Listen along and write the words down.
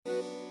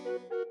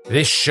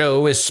This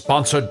show is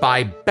sponsored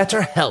by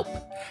BetterHelp.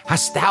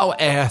 Hast thou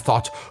e'er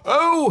thought,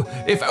 oh,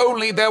 if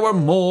only there were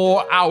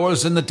more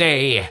hours in the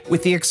day?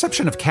 With the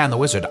exception of Can the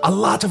Wizard, a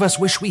lot of us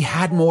wish we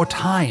had more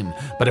time.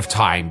 But if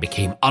time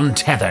became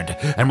untethered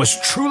and was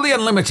truly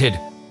unlimited,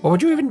 what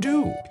would you even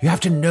do? You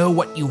have to know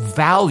what you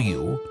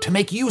value to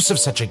make use of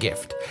such a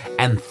gift.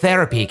 And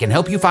therapy can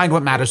help you find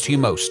what matters to you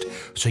most,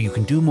 so you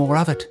can do more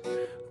of it,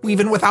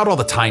 even without all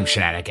the time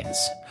shenanigans.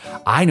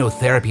 I know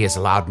therapy has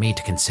allowed me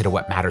to consider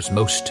what matters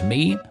most to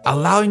me,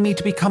 allowing me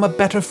to become a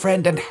better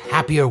friend and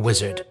happier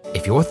wizard.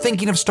 If you're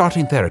thinking of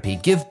starting therapy,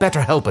 give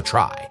BetterHelp a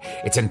try.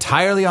 It's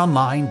entirely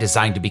online,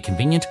 designed to be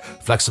convenient,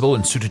 flexible,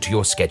 and suited to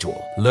your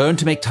schedule. Learn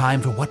to make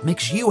time for what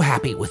makes you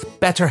happy with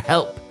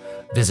BetterHelp.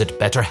 Visit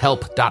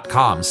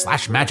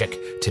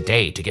betterhelp.com/magic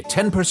today to get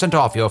 10%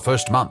 off your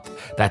first month.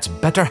 That's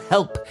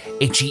BetterHelp,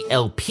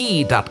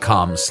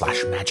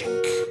 HELP.com/magic.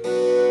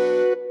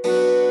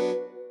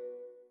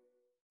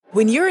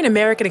 When you're an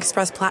American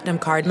Express Platinum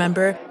card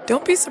member,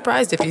 don't be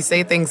surprised if you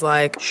say things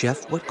like,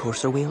 Chef, what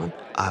course are we on?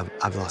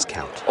 I've lost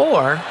count.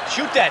 Or,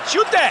 Shoot that!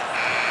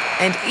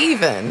 And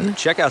even,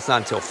 Checkout's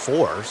not until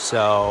 4,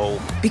 so...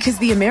 Because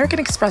the American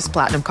Express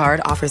Platinum Card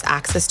offers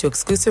access to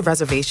exclusive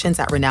reservations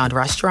at renowned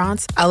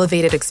restaurants,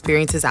 elevated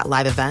experiences at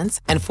live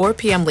events, and 4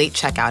 p.m. late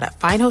checkout at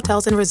fine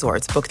hotels and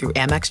resorts booked through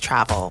Amex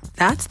Travel.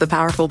 That's the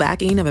powerful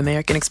backing of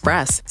American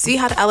Express. See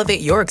how to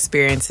elevate your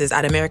experiences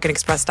at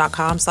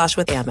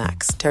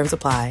americanexpress.com/withAmex. Terms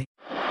apply.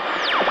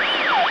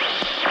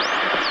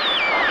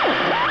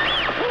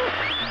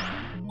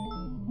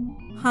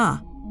 Huh.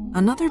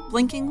 Another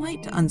blinking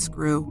light to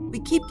unscrew. We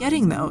keep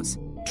getting those.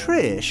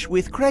 Trish,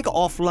 with Craig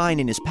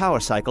offline in his power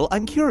cycle,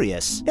 I'm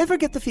curious. Ever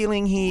get the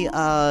feeling he,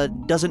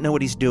 doesn't know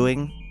what he's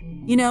doing?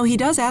 You know, he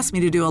does ask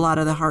me to do a lot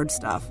of the hard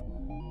stuff.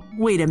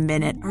 Wait a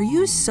minute, are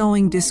you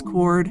sowing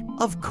discord?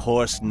 Of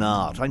course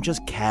not. I'm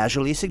just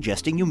casually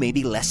suggesting you may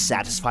be less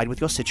satisfied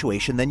with your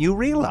situation than you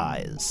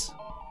realize.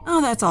 Oh,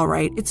 that's all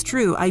right. It's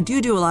true, I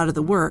do a lot of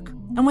the work.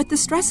 And with the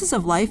stresses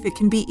of life, it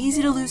can be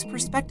easy to lose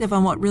perspective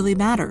on what really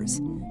matters.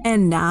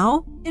 And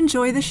now,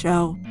 enjoy the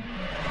show.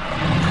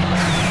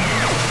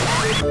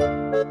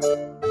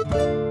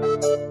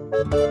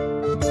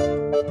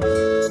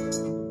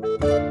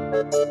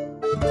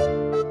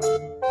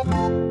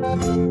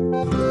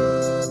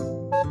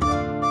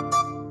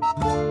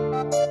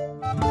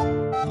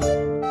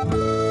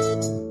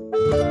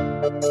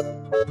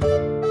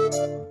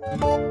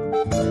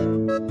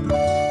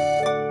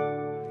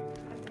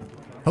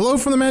 Hello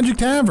from the Magic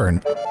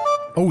Tavern,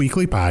 a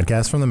weekly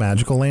podcast from the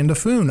magical land of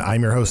Foon.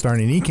 I'm your host,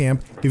 Arnie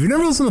Niekamp. If you've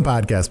never listened to the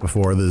podcast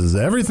before, this is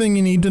everything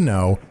you need to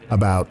know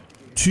about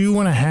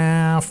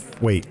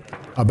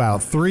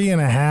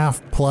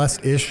 3.5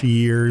 plus-ish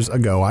years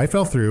ago. I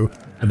fell through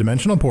a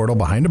dimensional portal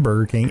behind a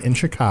Burger King in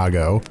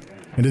Chicago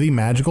into the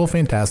magical,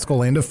 fantastical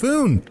land of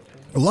Foon.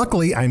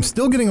 Luckily, I'm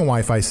still getting a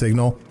Wi-Fi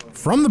signal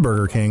from the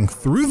Burger King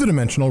through the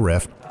dimensional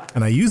rift,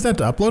 and I use that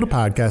to upload a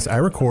podcast I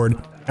record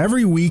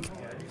every week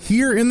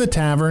here in the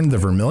tavern, the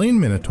Vermilion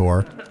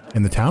Minotaur,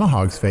 in the town of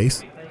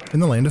Hogsface, in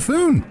the land of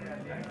Foon.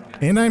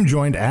 And I'm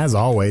joined, as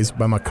always,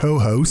 by my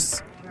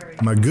co-hosts,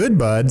 my good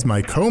buds,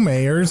 my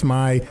co-mayors,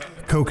 my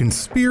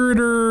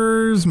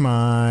co-conspirators,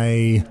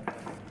 my,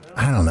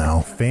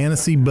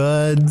 fantasy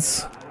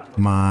buds,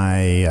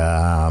 my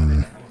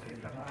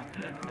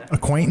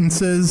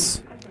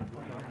acquaintances,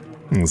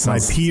 my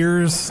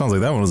peers. Sounds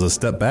like that one was a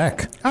step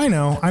back. I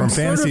know. From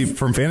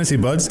fantasy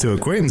buds to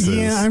acquaintances.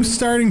 Yeah, I'm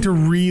starting to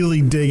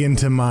really dig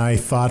into my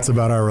thoughts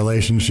about our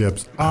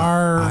relationships.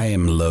 I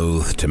am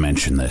loath to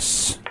mention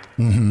this.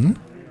 Mm-hmm.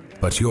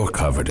 But you're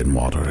covered in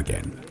water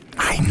again.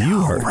 I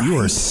know, You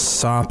are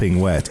sopping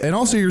wet. And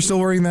also, you're still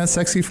wearing that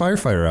sexy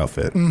firefighter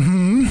outfit.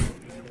 Mm-hmm.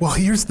 Well,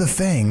 here's the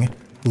thing.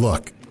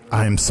 Look,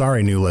 I'm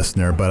sorry, new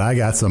listener, but I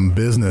got some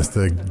business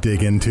to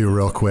dig into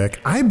real quick.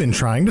 I've been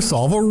trying to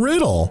solve a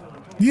riddle.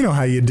 You know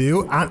how you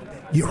do.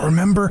 You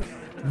remember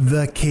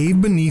the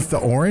cave beneath the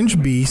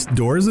orange beast,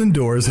 doors and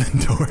doors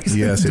and doors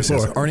Yes. and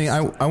doors. Arnie, I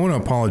want to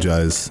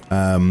apologize.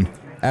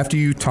 After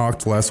you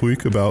talked last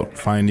week about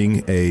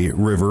finding a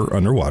river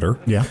underwater,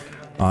 yeah,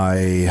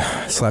 I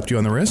slapped you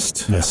on the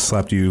wrist. Yeah. I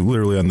slapped you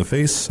literally on the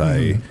face.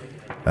 Mm-hmm.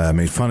 I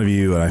made fun of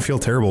you, and I feel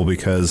terrible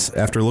because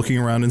after looking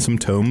around in some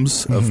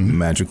tomes of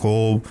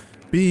magical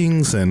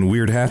beings and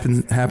weird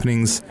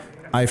happenings,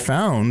 I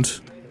found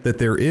that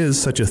there is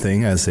such a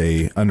thing as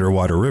a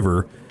underwater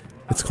river.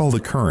 It's called a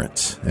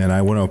current, and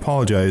I want to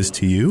apologize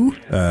to you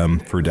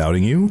for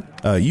doubting you.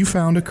 You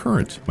found a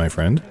current, my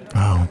friend.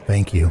 Oh,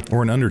 thank you.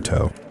 Or an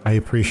undertow. I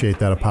appreciate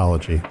that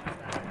apology.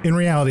 In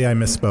reality, I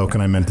misspoke,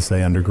 and I meant to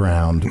say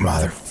underground.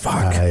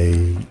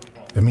 Motherfuck.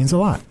 That means a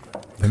lot.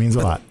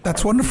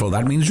 That's wonderful.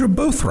 That means you're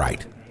both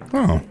right.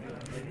 Oh.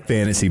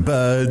 Fantasy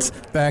buds,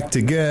 back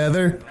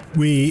together.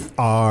 We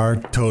are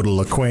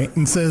total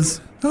acquaintances.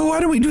 Oh, why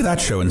don't we do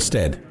that show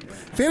instead?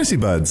 Fantasy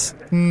buds.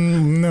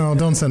 No,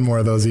 don't send more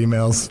of those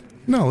emails.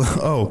 No,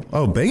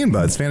 Bangin'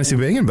 Buds, Fantasy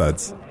Bangin'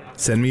 Buds.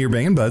 Send me your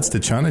Bangin' Buds to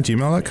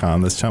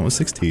chun@gmail.com, that's chun with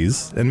 6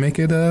 T's, and make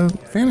it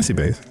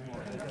fantasy-based.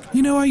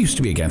 You know, I used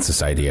to be against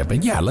this idea,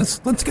 but yeah, let's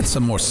get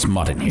some more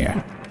smut in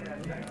here.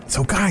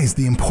 So guys,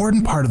 the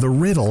important part of the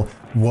riddle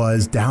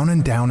was down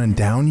and down and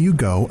down you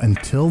go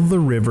until the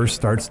river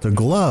starts to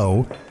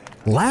glow.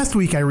 Last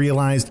week I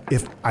realized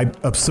if I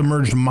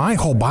submerged my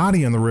whole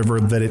body in the river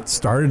that it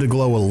started to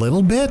glow a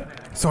little bit.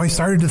 So I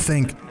started to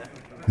think,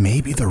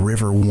 maybe the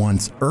river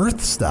wants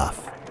Earth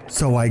stuff.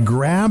 So I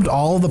grabbed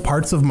all the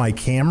parts of my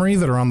Camry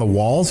that are on the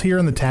walls here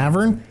in the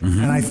tavern,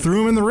 and I threw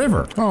them in the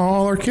river. Oh,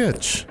 all our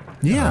kitsch.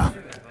 Yeah.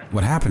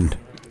 What happened?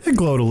 It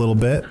glowed a little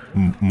bit.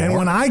 And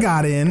when I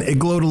got in, it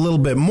glowed a little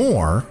bit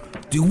more.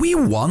 Do we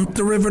want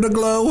the river to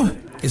glow?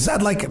 Is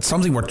that like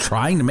something we're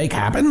trying to make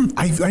happen?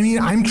 I mean,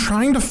 I'm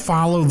trying to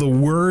follow the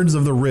words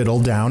of the riddle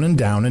down and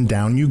down and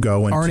down you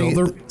go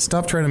until Arnie,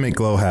 stop trying to make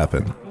glow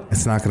happen.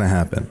 It's not going to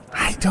happen.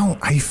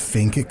 I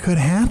think it could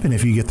happen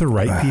if you get the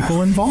right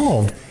people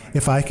involved.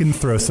 If I can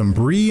throw some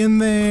brie in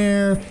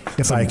there,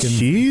 if I can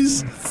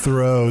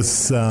throw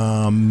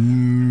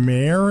some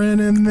marin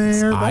in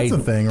there, that's a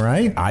thing,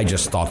 right? I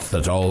just thought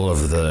that all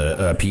of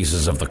the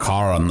pieces of the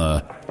car on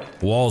the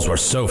walls were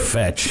so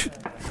fetch.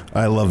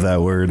 I love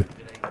that word.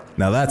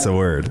 Now that's a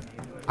word.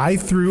 I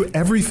threw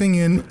everything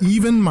in,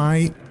 even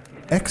my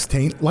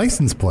X-Taint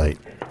license plate.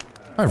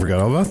 I forgot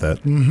all about that.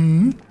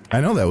 Mm-hmm.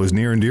 I know that was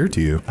near and dear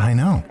to you. I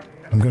know.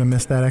 I'm going to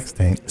miss that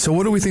X-Taint. So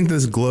what do we think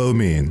this glow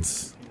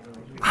means?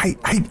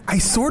 I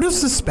sort of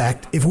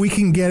suspect if we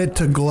can get it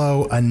to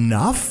glow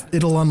enough,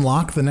 it'll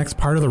unlock the next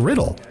part of the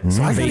riddle.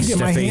 So I Face to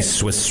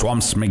face with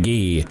Swamps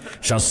McGee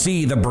shall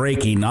see the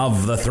breaking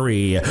of the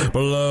three.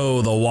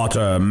 Below the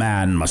water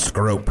man must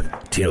grope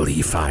till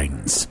he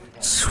finds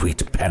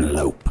sweet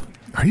Penelope.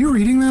 Are you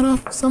reading that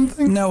off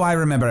something? No, I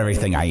remember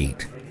everything I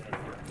eat.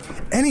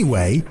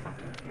 Anyway,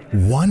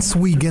 once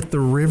we get the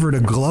river to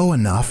glow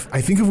enough,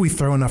 I think if we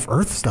throw enough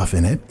Earth stuff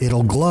in it,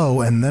 it'll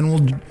glow, and then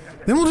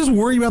we'll just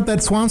worry about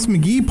that Swamps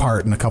McGee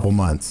part in a couple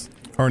months.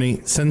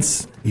 Arnie,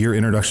 since your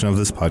introduction of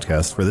this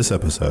podcast for this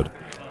episode,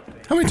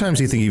 how many times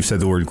do you think you've said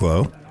the word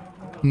glow?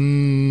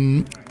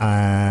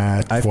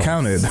 I've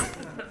counted.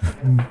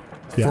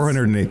 Yes.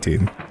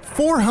 418.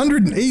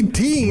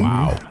 418?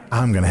 Wow.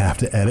 I'm going to have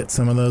to edit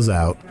some of those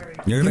out.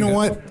 You know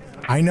what?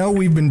 I know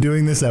we've been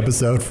doing this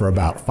episode for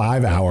about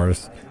 5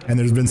 hours, and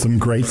there's been some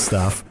great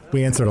stuff.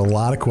 We answered a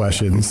lot of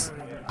questions.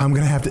 I'm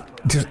going to have to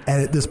just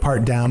edit this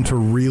part down to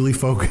really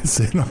focus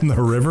in on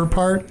the river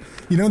part.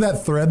 You know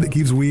that thread that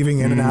keeps weaving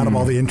in and out of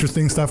all the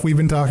interesting stuff we've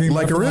been talking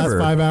about for the last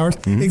 5 hours?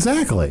 Mm-hmm.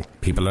 Exactly.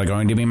 People are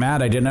going to be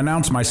mad I didn't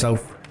announce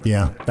myself.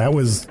 Yeah, that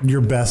was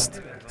your best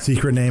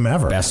secret name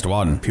ever. Best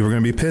one. People are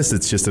going to be pissed.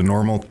 It's just a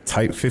normal,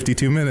 tight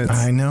 52 minutes.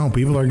 I know.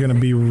 People are going to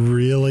be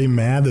really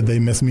mad that they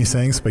miss me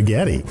saying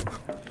spaghetti.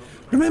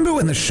 Remember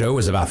when the show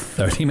was about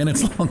 30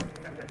 minutes long?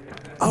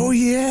 Oh,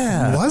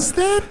 yeah. Was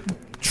that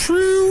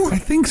true? I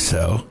think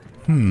so.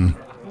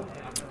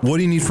 What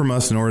do you need from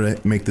us in order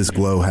to make this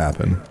glow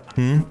happen?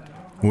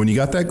 When you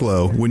got that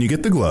glow, when you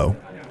get the glow,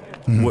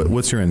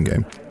 what's your end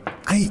game?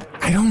 I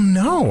don't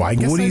know. I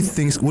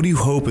guess what do you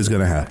hope is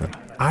going to happen?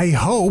 I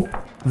hope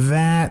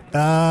that,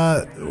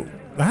 I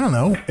don't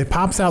know, it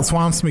pops out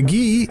Swamps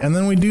McGee, and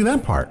then we do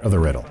that part of the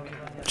riddle.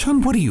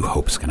 John, what do you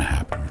hope is going to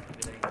happen?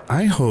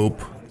 I hope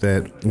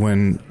that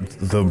when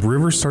the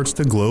river starts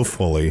to glow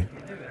fully,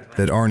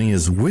 that Arnie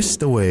is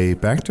whisked away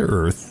back to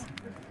Earth,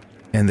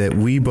 and that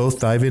we both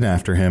dive in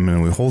after him,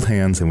 and we hold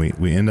hands, and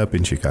we end up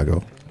in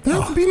Chicago.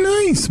 That would be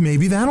nice.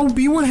 Maybe that'll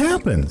be what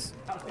happens.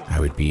 I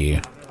would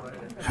be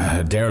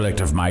a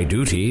derelict of my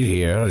duty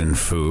here in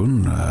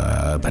Foon,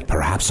 but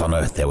perhaps on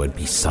Earth there would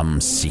be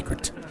some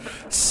secret,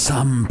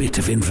 some bit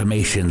of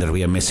information that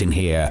we are missing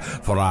here,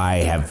 for I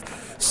have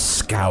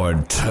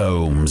scoured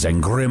tomes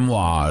and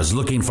grimoires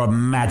looking for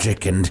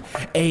magic and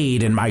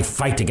aid in my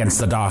fight against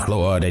the Dark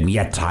Lord, and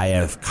yet I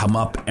have come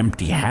up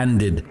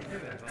empty-handed.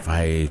 If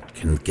I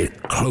can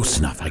get close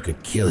enough, I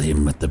could kill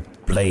him with the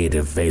blade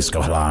of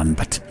Vaisgolan,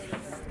 but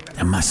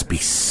there must be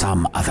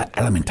some other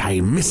element I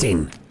am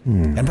missing.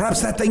 And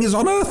perhaps that thing is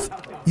on Earth.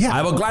 Yeah.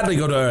 I will gladly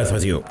go to Earth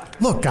with you.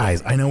 Look,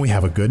 guys, I know we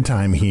have a good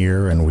time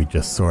here, and we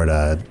just sort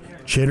of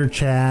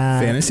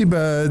chitter-chat. Fantasy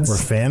buds. We're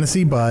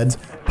fantasy buds,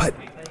 but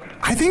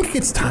I think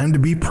it's time to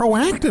be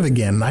proactive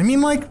again. I mean,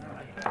 like,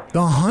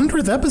 the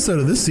 100th episode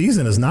of this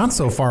season is not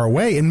so far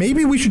away, and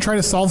maybe we should try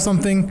to solve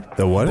something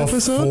The what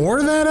episode?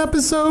 Before that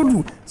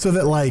episode, so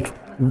that, like,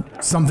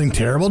 something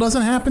terrible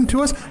doesn't happen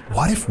to us.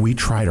 What if we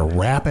try to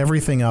wrap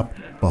everything up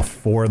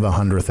before the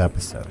 100th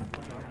episode?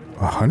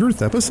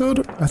 100th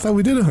episode? I thought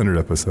we did 100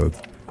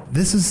 episodes.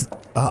 This is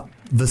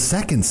the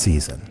second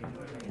season.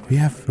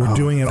 We're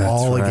doing it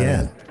all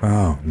again.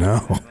 Oh,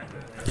 no.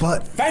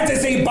 But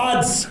Fantasy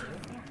buds!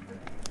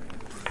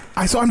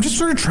 So I'm just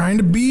sort of trying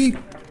to be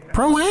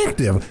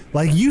proactive.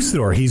 Like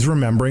Usador, he's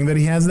remembering that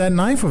he has that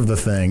knife of the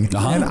thing.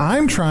 And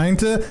I'm trying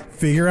to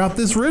figure out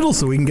this riddle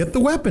so we can get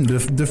the weapon to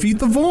defeat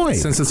the void.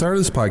 Since the start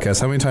of this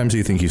podcast, how many times do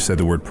you think you've said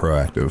the word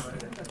proactive?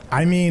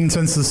 I mean,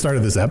 since the start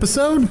of this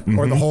episode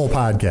or the whole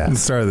podcast? The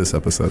start of this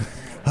episode.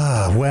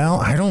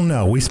 Well, I don't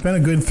know. We spent a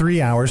good 3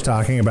 hours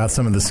talking about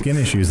some of the skin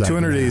issues.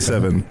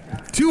 287.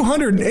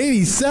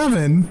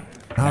 287?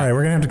 All right,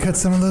 we're going to have to cut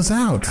some of those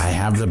out. I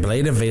have the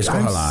blade of Vasko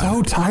I'm Halan.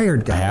 so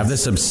tired, guys. I have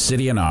this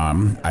obsidian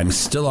arm. I'm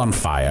still on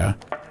fire.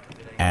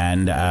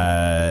 And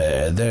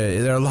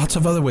there are lots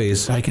of other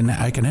ways I can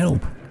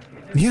help.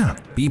 Yeah.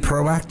 Be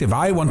proactive.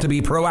 I want to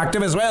be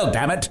proactive as well,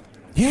 damn it.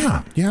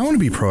 Yeah. Yeah, I want to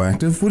be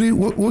proactive.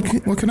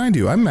 What can I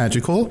do? I'm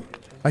magical.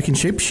 I can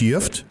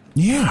shapeshift.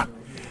 Yeah.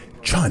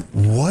 Chunt,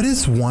 what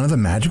is one of the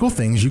magical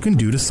things you can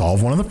do to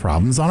solve one of the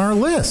problems on our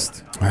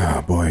list?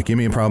 Ah, boy, give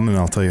me a problem and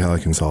I'll tell you how I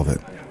can solve it.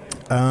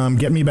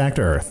 Get me back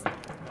to Earth.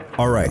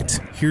 All right,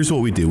 here's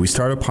what we do. We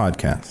start a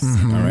podcast,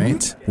 all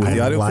right? With the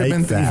audio like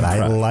equipment that.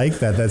 I like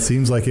that. That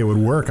seems like it would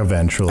work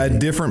eventually. A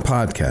different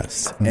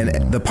podcast.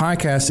 And the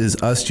podcast is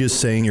us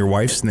just saying your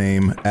wife's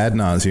name ad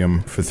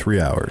nauseum for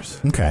 3 hours.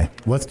 Okay,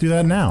 let's do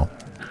that now.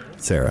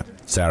 Sarah.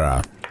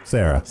 Sarah.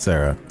 Sarah.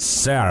 Sarah.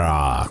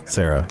 Sarah.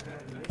 Sarah.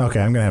 Okay,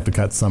 I'm going to have to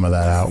cut some of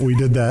that out. We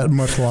did that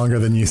much longer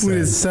than you said. We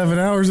did 7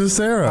 hours of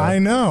Sarah. I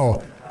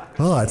know.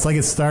 Oh, it's like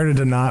it started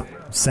to not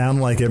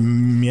sound like it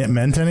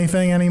meant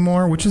anything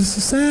anymore, which is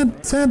a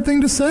sad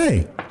thing to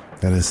say.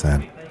 That is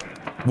sad.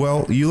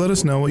 Well, you let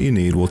us know what you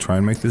need. We'll try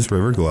and make this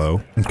river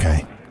glow.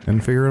 Okay.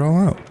 And figure it all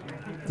out.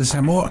 Is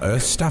there more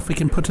Earth stuff we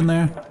can put in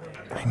there?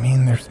 I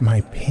mean, there's my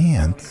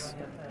pants,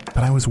 but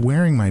I was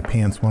wearing my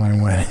pants when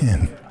I went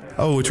in.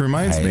 Oh, which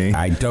reminds me.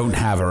 I don't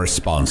have a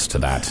response to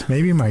that.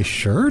 Maybe my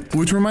shirt?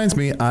 Which reminds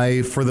me,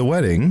 for the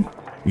wedding,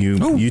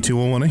 you two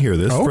will want to hear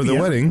this. For the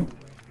wedding,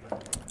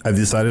 I've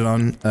decided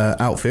on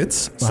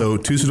outfits. Wow. So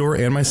Tusador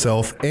and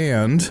myself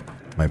and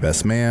my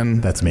best man.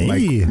 That's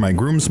me. My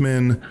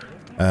groomsmen.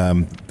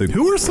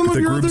 Who are some of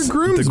your other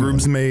groomsmen? The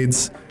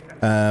groomsmaids.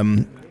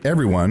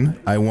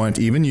 Everyone. I want,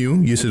 even you,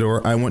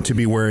 Usador, I want to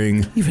be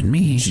wearing... Even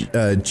me?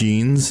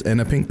 Jeans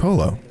and a pink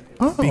polo.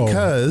 Oh.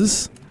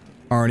 Because...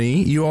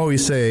 Arnie, you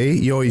always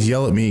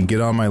yell at me,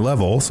 get on my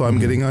level, so I'm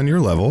getting on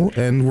your level,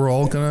 and we're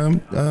all gonna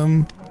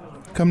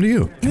come to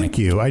you. Thank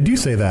you. I do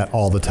say that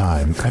all the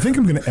time. I think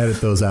I'm gonna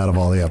edit those out of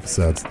all the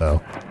episodes, though.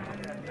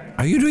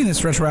 Are you doing this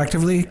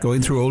retroactively,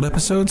 going through old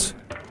episodes?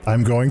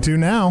 I'm going to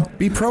now.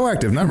 Be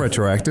proactive, not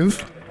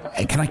retroactive.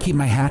 Hey, can I keep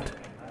my hat?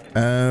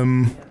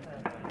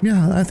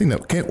 Yeah, I think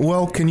that.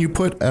 Can you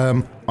put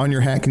on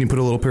your hat? Can you put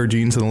a little pair of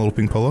jeans and a little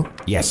pink polo?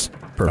 Yes.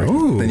 Perfect.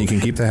 Ooh. Then you can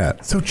keep the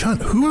hat. So,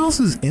 Chunt, who else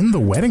is in the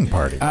wedding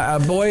party?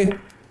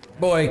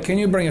 Boy, can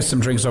you bring us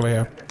some drinks over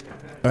here?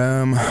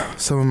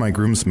 Some of my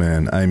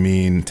groomsmen. I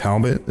mean,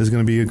 Talbot is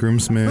going to be a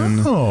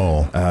groomsman.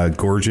 Oh.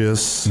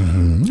 Gorgeous.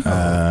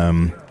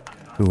 Mm-hmm.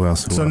 Who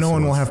else? So no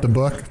one will have to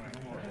book?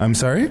 I'm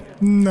sorry?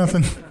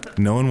 Nothing.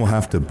 No one will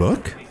have to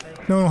book?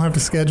 No one will have to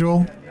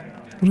schedule?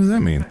 What does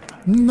that mean?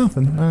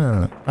 Nothing. I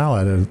don't know.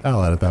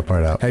 I'll edit that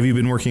part out. Have you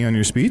been working on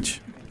your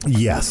speech?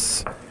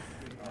 Yes.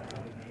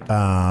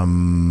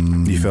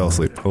 You fell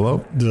asleep. Hello?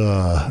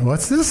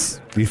 What's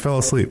this? You fell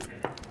asleep.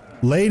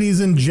 Ladies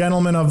and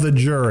gentlemen of the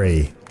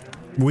jury,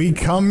 we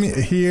come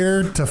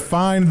here to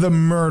find the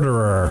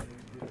murderer.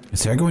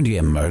 Is there going to be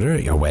a murder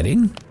at your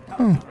wedding?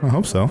 Oh, I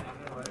hope so.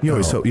 You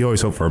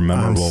always hope for a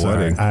memorable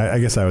wedding. I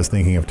guess I was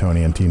thinking of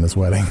Tony and Tina's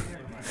wedding.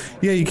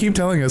 Yeah, you keep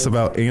telling us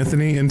about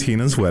Anthony and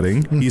Tina's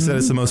wedding. Mm-hmm. You said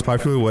it's the most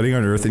popular wedding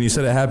on earth, and you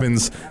said it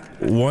happens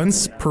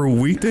once per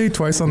weekday,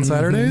 twice on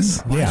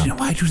Saturdays?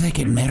 Why do they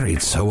get married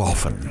so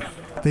often?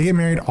 They get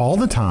married all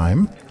the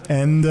time,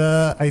 and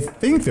I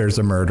think there's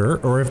a murder,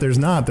 or if there's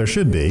not, there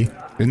should be.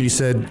 And you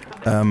said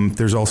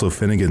there's also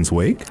Finnegan's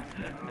Wake?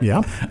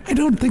 Yeah. I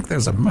don't think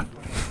there's a murder.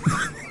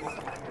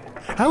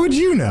 How would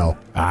you know?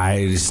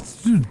 I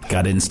just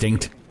got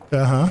instinct.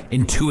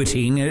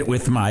 Intuiting it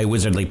with my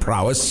wizardly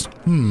prowess.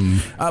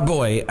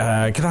 Boy,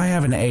 could I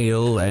have an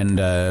ale and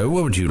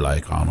what would you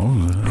like,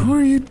 Arnold? Who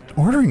are you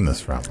ordering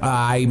this from?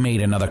 I made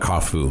another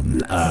carfoon.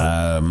 Do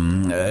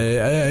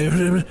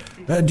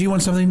you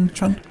want something,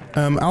 Chunt?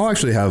 I'll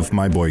actually have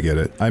my boy get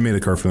it. I made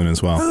a carfoon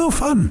as well. Oh,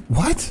 fun.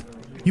 What?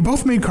 You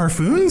both made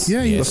carfoons?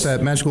 Yeah, you left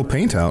that magical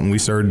paint out and we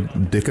started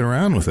dicking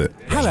around with it.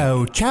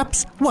 Hello,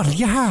 chaps. What'll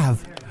you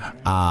have?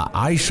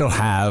 I shall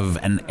have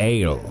an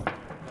ale.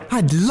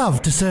 I'd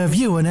love to serve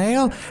you an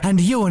ale, and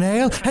you an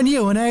ale, and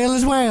you an ale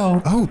as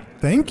well. Oh,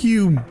 thank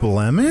you,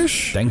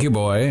 Blemish. Thank you,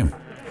 boy.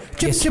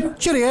 Chip,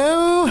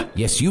 cheerio.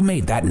 Yes, you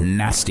made that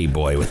nasty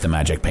boy with the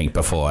magic paint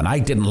before, and I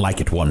didn't like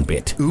it one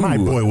bit. Ooh. My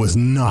boy was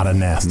not a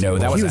nasty boy. No,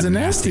 that was a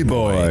nasty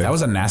boy. That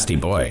was a nasty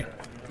boy.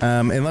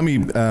 And let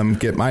me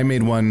I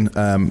made one.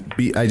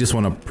 I just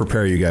want to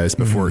prepare you guys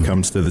before it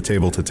comes to the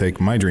table to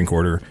take my drink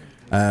order.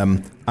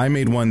 I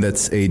made one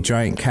that's a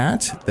giant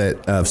cat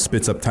that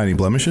spits up tiny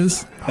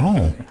blemishes.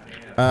 Oh.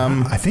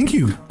 I think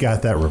you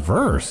got that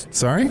reversed.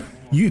 Sorry?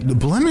 The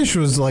Blemish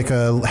was like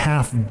a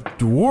half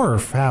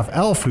dwarf, half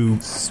elf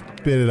who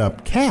spitted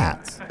up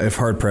cats. If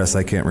hard pressed,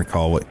 I can't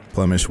recall what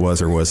Blemish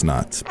was or was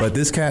not. But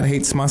this cat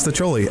hates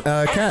mastacholi.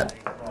 Cat.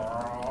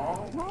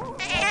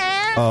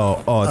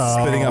 Oh,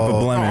 it's spitting up a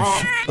blemish.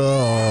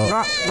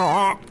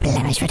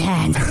 Blemish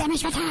returns.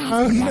 Blemish returns.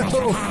 Oh,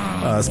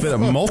 no. Spit up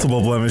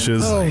multiple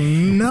blemishes. Oh,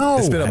 no.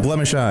 It spit up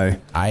blemish eye.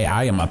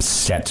 I am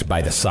upset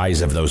by the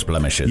size of those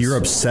blemishes. You're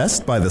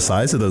obsessed by the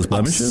size of those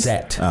blemishes?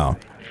 Upset. Oh.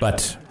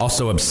 But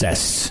also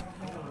obsessed.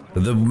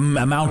 The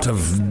amount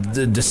of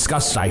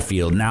disgust I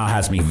feel now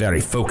has me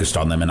very focused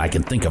on them, and I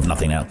can think of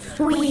nothing else.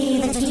 We,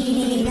 the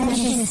Teeny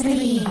Blemishes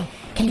 3,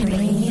 can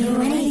bring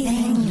you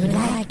anything you'd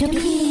like to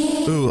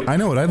be. Ooh, I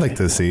know what I'd like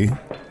to see.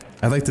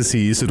 I'd like to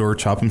see Usador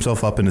chop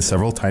himself up into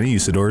several tiny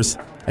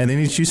Usadors, and then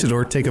each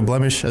Usador take a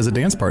blemish as a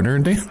dance partner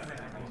and dance.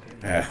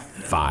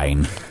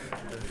 Fine.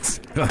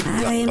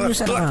 I am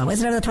Usador,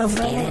 Wizard of the 12th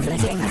Grade,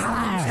 flicking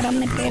power,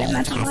 omnipotent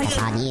magic.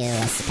 Upon you,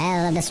 a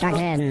spell of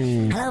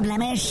destruction. Hello,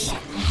 Blemish.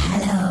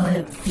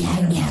 Hello,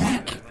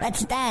 Flangelic.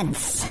 Let's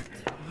dance.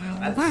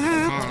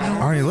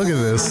 Arnie, look at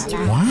this.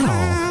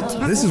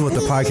 Wow. This is what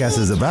the podcast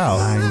is about.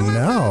 I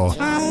know.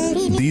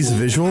 These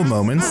visual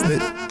moments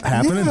that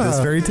happen at this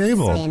very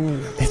table.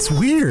 It's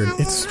weird.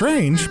 It's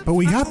strange, but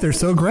we got there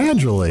so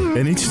gradually.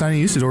 And each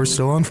tiny Usador is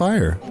still on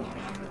fire.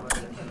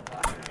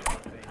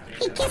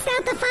 He kissed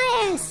out the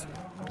fires.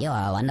 You're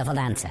a wonderful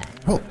dancer.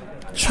 Well,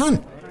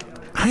 Chun,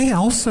 I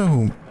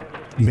also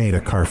made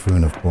a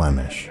Carfoon of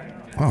Blemish.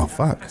 Oh,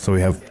 fuck. So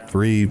we have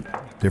 3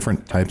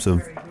 different types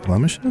of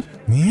blemishes?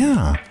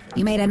 Yeah.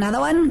 You made another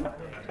one?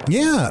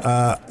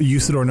 Yeah,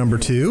 Usador number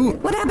 2.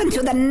 What happened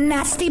to the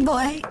nasty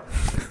boy?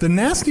 The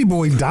nasty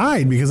boy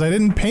died because I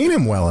didn't paint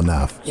him well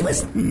enough. He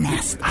was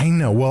nasty. I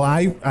know. Well,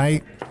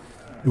 it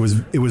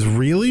was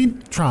really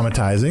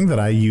traumatizing that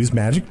I used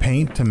magic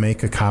paint to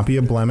make a copy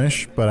of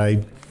Blemish, but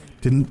I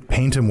didn't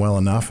paint him well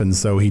enough, and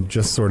so he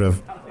just sort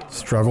of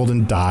struggled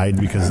and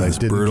died because I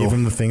didn't give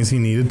him the things he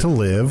needed to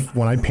live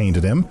when I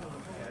painted him.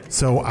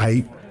 So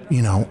I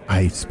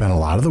spent a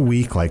lot of the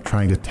week like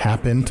trying to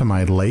tap into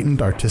my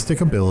latent artistic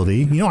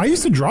ability. I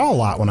used to draw a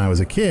lot when I was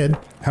a kid.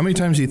 How many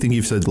times do you think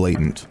you've said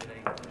latent?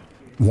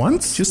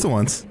 Once? Just the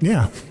once.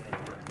 Yeah.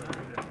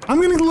 I'm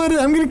going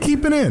to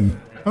keep it in.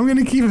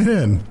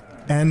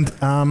 And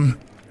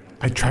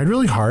I tried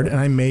really hard, and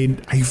I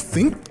made, I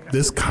think,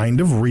 this kind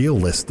of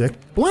realistic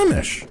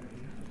Blemish.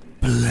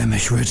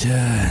 Blemish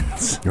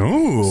returns.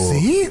 Oh.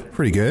 See?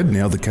 Pretty good.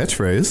 Nailed the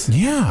catchphrase.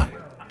 Yeah.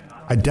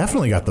 I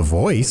definitely got the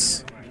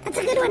voice. That's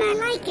a good one. I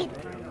like it.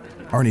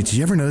 Arnie, did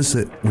you ever notice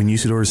that when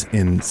Usador's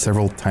in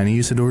several tiny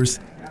Usadors,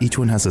 each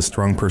one has a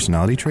strong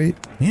personality trait?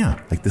 Yeah.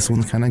 Like this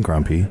one's kind of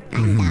grumpy.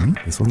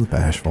 Mm-hmm. This one's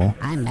bashful.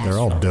 I'm bashful. They're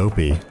all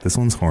dopey. This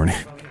one's horny.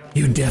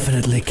 You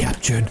definitely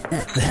captured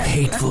the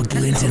hateful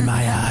glint in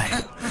my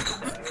eye.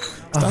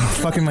 Stop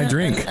fucking my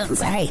drink.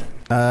 Sorry.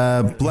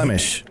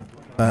 Blemish.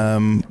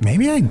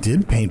 Maybe I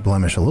did paint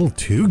Blemish a little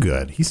too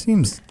good. He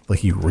seems like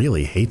he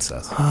really hates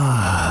us.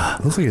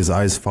 Looks like his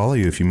eyes follow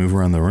you if you move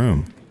around the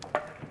room.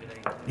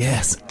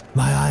 Yes,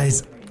 my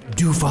eyes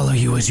do follow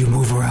you as you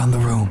move around the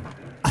room.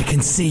 I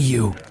can see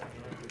you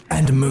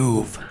and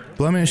move.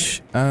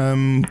 Blemish,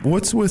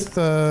 what's with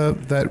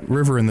that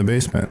river in the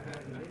basement?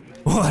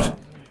 What?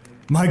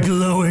 My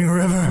glowing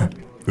river?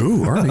 Ooh,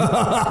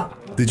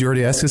 Arnie. Did you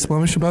already ask this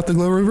Blemish about the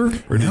Glow River?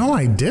 No,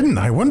 I didn't.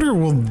 I wonder,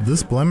 will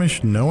this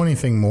Blemish know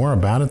anything more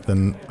about it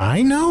than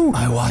I know?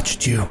 I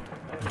watched you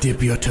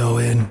dip your toe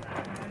in,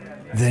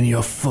 then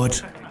your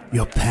foot,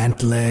 your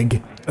pant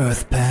leg,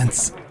 earth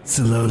pants,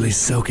 slowly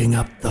soaking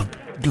up the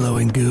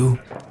glowing goo.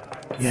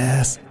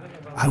 Yes,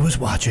 I was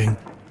watching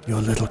your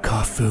little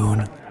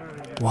Carfoon,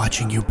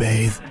 watching you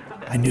bathe.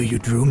 I knew you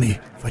drew me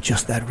for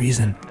just that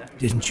reason,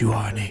 didn't you,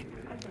 Arnie?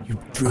 You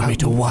drew me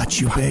to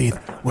watch you bathe.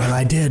 Well,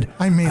 I did.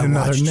 I made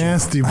another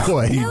nasty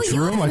boy. You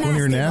drew him like one of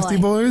your nasty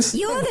boys?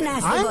 You're the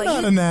nasty I'm boy.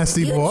 not a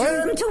nasty boy. You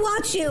drew him to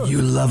watch you.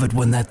 You love it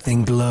when that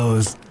thing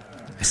glows.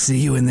 I see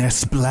you in there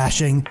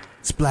splashing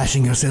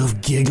yourself,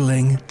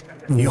 giggling.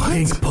 Your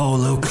pink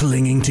polo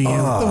clinging to you.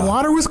 The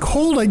water was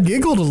cold. I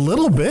giggled a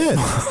little bit.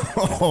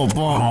 Oh,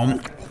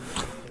 bomb.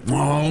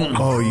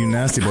 Oh, you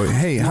nasty boy.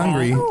 Hey,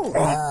 hungry.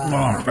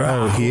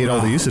 Oh, he ate all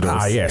the Usadors.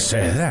 Ah, yes,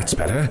 that's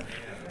better.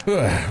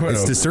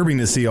 It's disturbing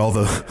to see all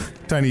the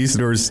tiny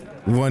Usadors,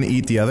 one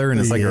eat the other, and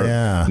it's like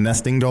a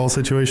nesting doll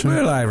situation.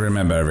 Well, I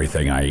remember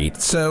everything I eat,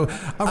 so...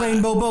 A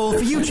rainbow bowl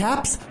for you,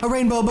 chaps. A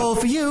rainbow bowl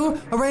for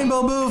you. A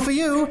rainbow bowl for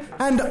you.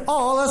 And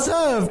all are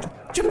served.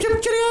 Chip,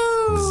 chip,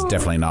 chitty-oo. This is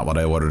definitely not what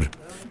I ordered.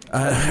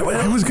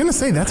 I was going to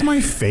say, that's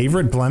my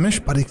favorite Blemish,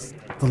 but it's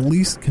the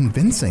least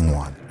convincing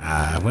one.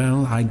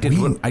 Well, I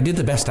did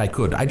the best I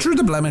could. I drew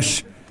the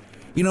Blemish.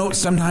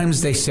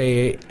 Sometimes they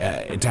say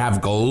to have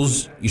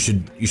goals, you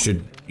should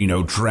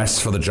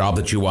dress for the job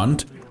that you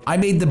want. I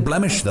made the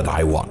Blemish that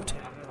I want.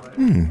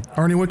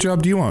 Arnie, what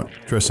job do you want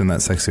dressed in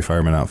that sexy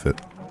fireman outfit?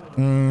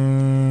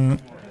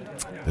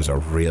 There's a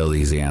real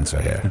easy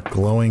answer here.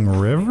 Glowing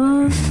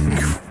river?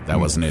 That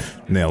wasn't it.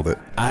 Nailed it.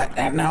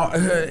 Now,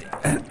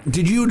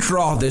 did you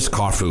draw this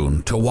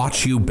Carfoon to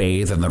watch you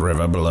bathe in the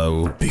river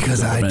below?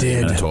 Because I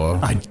did. Minotaur?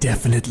 I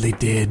definitely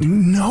did.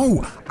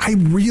 No, I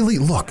really...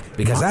 Look.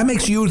 Because that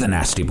makes you the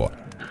nasty boy.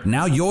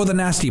 Now you're the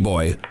nasty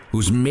boy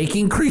who's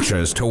making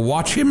creatures to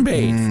watch him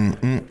bathe.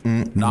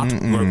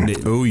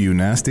 Oh, you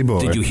nasty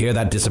boy. Did you hear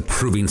that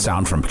disapproving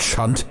sound from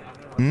Chunt?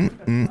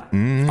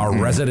 Our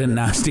resident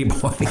nasty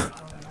boy.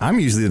 I'm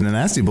usually the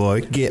nasty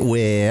boy. Get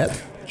wet.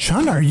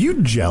 Chun, are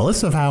you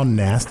jealous of how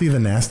nasty the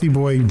nasty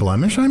boy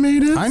Blemish I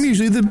made is? I'm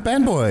usually the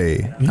bad boy.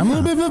 Yeah. I'm a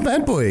little bit of a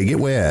bad boy. Get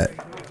wet.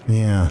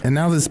 Yeah. And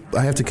now this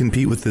I have to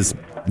compete with this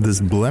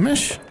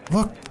blemish?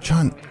 Look,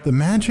 John, the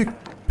magic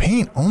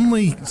paint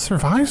only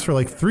survives for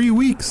like 3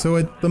 weeks, so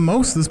at the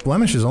most, this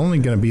blemish is only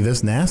going to be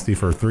this nasty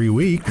for 3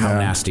 weeks. How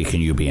nasty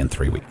can you be in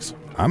 3 weeks?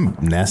 I'm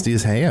nasty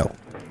as hell.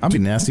 I'll be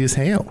nasty as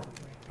hell.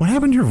 What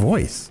happened to your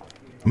voice?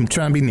 I'm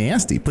trying to be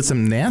nasty. Put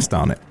some nast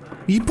on it.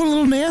 You put a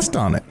little nast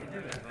on it.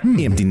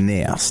 Empty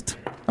nast.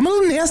 I'm a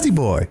little nasty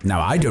boy.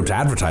 Now, I don't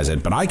advertise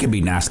it, but I can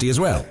be nasty as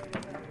well.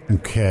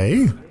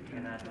 Okay.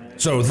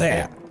 So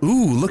there.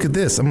 Ooh, look at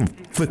this. I'm going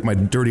to flick my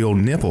dirty old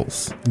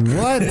nipples.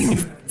 What?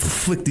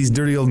 Flick these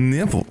dirty old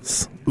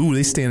nipples. Ooh,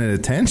 they stand at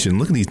attention.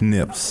 Look at these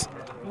nips.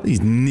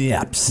 These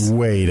nips.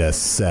 Wait a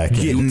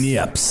second. Get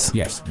nips.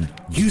 Yes.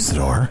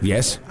 Usador?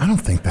 Yes? I don't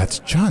think that's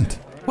Chunt.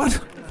 What?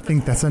 I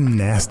think that's a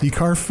nasty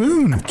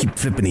Carfoon. Keep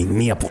flipping these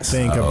nipples.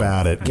 Think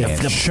about it. yeah.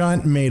 If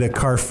Chunt made a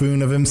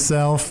Carfoon of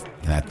himself,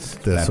 That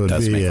would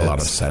does be make it. a lot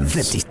of sense.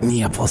 Flip these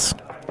nipples.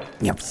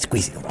 Yep,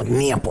 squeeze the little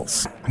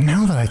nipples.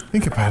 now that I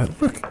think about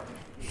it, look,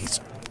 he's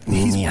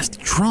Nasty.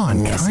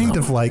 drawn Nasty kind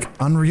of like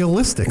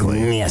unrealistically.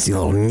 Nasty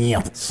little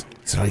nipples.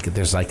 It's like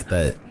there's like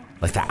the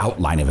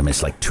outline of him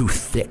is like too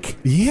thick.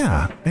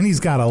 Yeah, and he's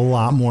got a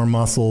lot more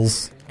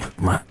muscles.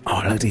 Look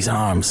at these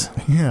arms.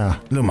 Yeah.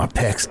 Look at my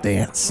pecs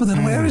dance. Well,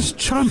 then where is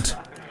Chunt?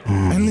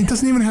 And he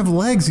doesn't even have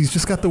legs. He's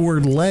just got the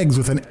word legs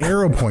with an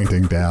arrow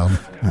pointing down.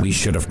 We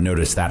should have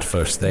noticed that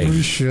first thing.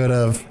 We should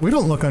have. We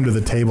don't look under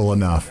the table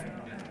enough.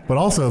 But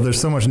also, there's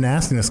so much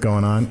nastiness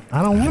going on.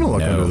 I don't want to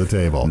look under the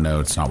table. No,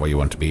 it's not where you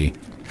want to be.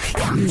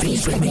 Come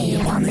feast with me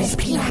upon this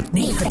peanut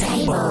beneath the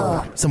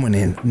table. Someone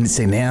in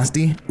say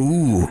nasty?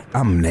 Ooh,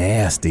 I'm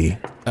nasty.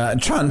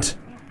 Chunt.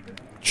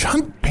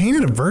 Chunt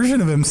painted a version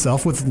of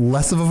himself with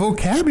less of a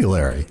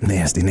vocabulary.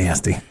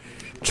 Nasty.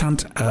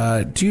 Chunt,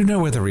 do you know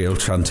where the real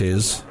Chunt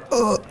is?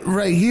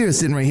 Right here,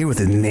 sitting right here with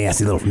his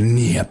nasty little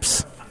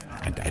nips.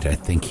 I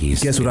don't think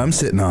he's... Guess what I'm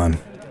sitting on?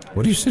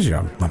 What are you sitting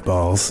on? My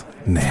balls.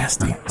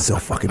 Nasty. So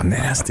fucking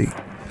nasty.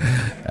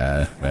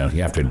 Well,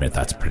 you have to admit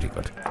that's pretty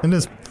good. It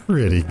is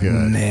pretty good.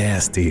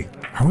 Nasty.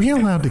 Are we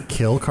allowed to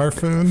kill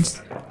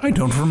Carfoons? I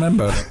don't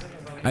remember.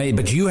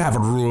 But you have a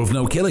rule of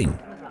no killing.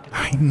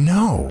 I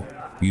know.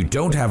 You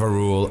don't have a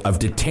rule of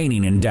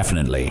detaining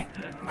indefinitely.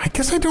 I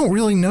guess I don't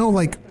really know,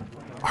 like,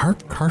 are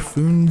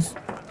Carfoons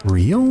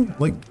real?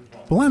 Like,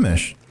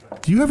 Blemish,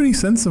 do you have any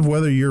sense of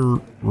whether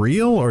you're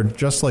real or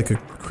just like a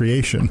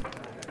creation?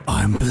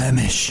 I'm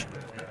Blemish.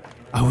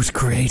 I was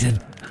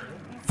created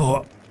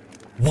for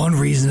one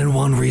reason and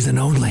one reason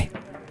only.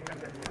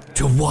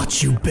 To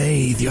watch you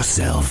bathe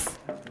yourself.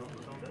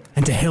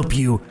 And to help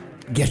you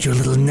get your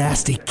little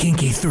nasty,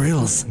 kinky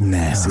thrills.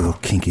 Nasty little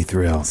kinky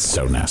thrills.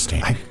 So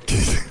nasty.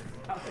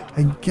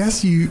 I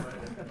guess you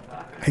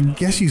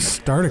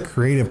start a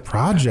creative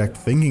project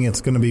thinking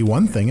it's going to be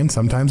one thing, and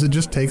sometimes it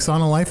just takes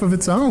on a life of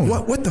its own.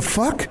 What the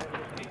fuck?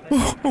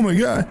 Oh my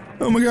god.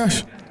 Oh my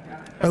gosh.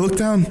 I look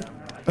down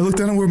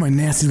at where my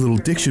nasty little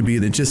dick should be,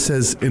 and it just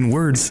says, in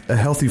words, a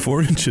healthy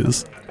 4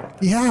 inches.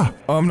 Yeah.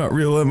 Oh, I'm not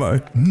real, am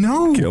I?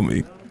 No. Kill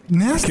me.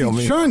 Nasty Kill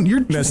me. Chun,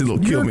 you're nasty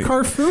little kill me.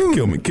 Carfoon.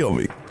 Kill me.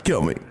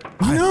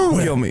 No.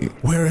 Kill me.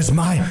 Where is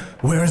my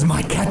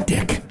cat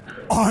dick?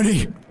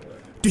 Arnie,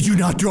 did you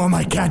not draw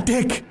my cat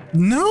dick?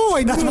 No,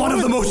 I That's didn't one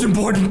of the most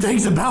important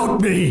things about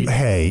me.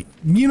 Hey,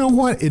 you know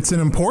what? It's an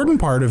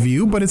important part of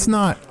you, but it's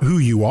not who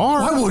you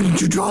are. Why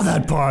wouldn't you draw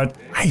that part?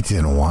 I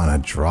didn't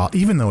want to draw,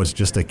 even though it's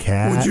just a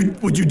cat.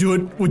 Would you do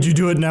it? Would you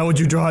do it now? Would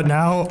you draw it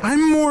now?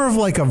 I'm more of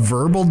like a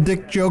verbal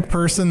dick joke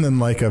person than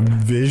like a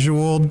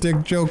visual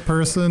dick joke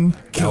person.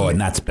 Oh,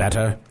 and that's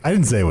better? I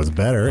didn't say it was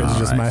better. It's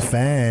just my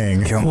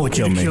fang. I want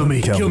you to kill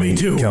me. Kill me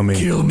too. Kill me.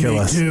 Kill me Kill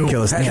us. too.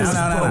 Kill us. Hey, no.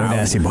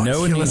 Nasty boys.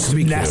 No one needs to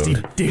be nasty,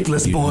 killed.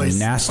 dickless You boys.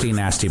 Nasty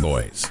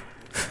boys.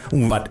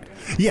 But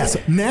Yes,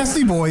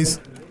 nasty boys,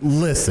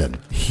 listen,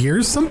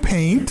 here's some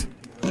paint.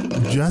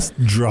 Just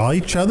draw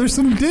each other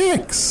some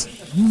dicks.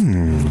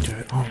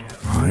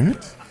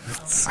 Alright.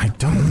 I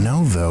don't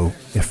know, though,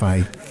 if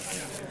I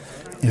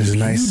There's a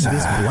nice. viewed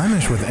this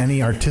blemish with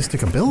any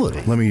artistic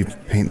ability. Let me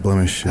paint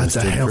blemish. That's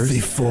a dick healthy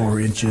first. 4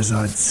 inches,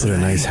 I'd say. Put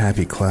a nice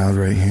happy cloud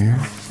right here.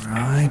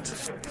 Right.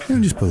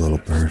 And just put a little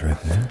bird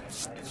right there.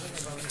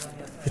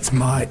 It's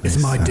my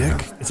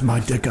dick. It's my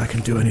dick. I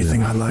can do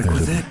anything I like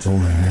with it.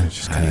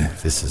 Just kind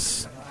of this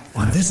is...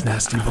 On this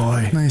nasty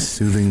boy. nice,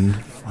 soothing.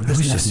 On this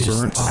nasty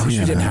burnt. Oh, We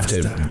Yeah. didn't have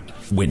to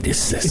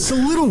witness this. It's a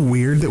little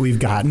weird that we've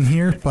gotten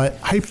here, but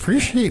I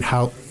appreciate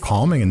how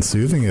calming and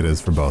soothing it is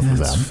for both of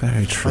them.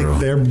 very true.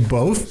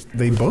 Like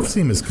they both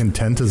seem as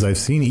content as I've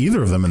seen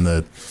either of them in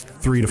the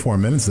 3 to 4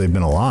 minutes they've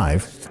been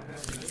alive.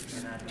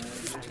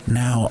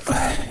 Now,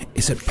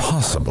 is it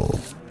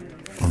possible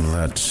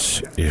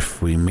that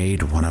if we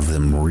made one of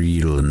them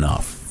real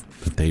enough,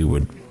 that they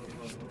would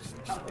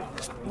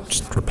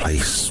just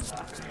replace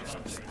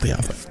the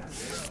other?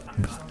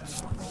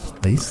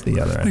 Place the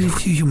other. But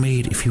if you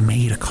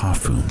made a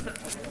Carfoon,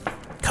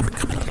 come a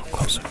little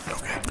closer.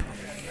 Okay.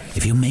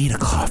 If you made a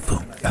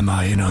Carfoon, Am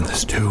I in on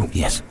this too?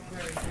 yes.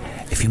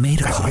 If you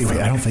made a Carfoon,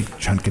 Wait, I don't think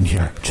Chunt can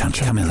hear. Chunt,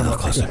 come in a little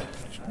closer.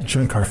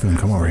 Chunt Carfoon,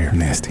 come over here.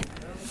 Nasty.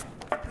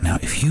 Now,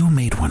 if you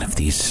made one of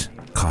these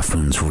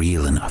Carfoon's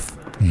real enough,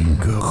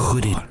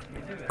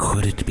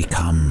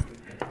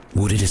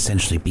 would it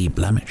essentially be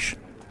Blemish?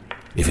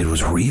 If it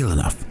was real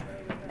enough,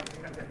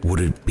 would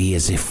it be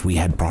as if we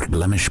had brought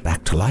Blemish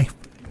back to life?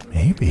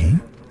 Maybe.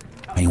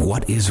 I mean,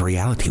 what is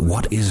reality?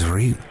 What is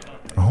real?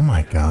 Oh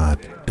my God.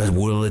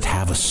 Will it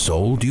have a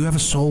soul? Do you have a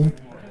soul?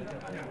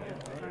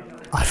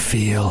 I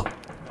feel.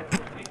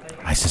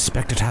 I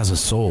suspect it has a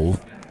soul.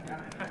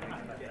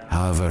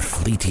 However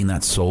fleeting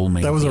that soul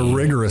may be. That was a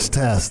rigorous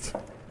test.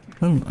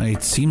 Well,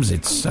 it seems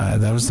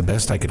that was the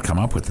best I could come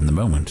up with in the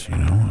moment, you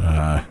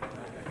know.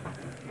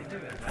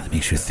 It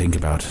makes you think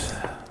about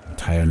the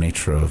entire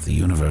nature of the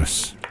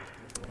universe.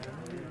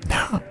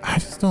 No, I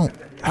just don't.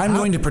 I'm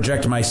going to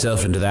project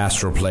myself into the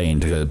astral plane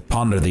to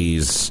ponder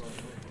these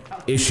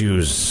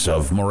issues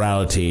of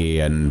morality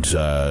and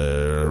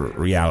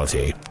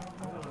reality.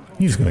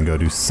 He's going to go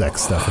do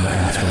sex stuff in the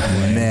astral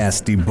plane.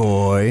 Nasty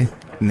boy.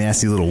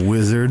 Nasty little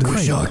wizard.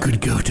 Wish I could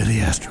go to the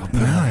astral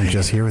plane. Now I'm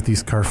just here with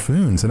these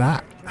Carfoons, and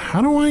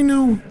how do I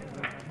know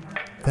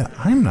that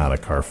I'm not a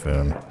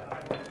Carfoon?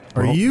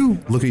 Are you?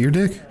 Look at your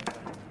dick.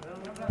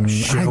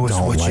 Show us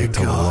what you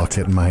to got. look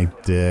at my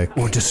dick.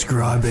 Or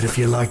describe it if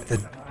you like the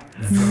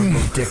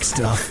verbal dick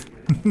stuff.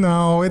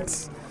 No,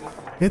 it's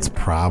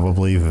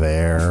probably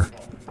there.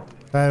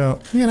 I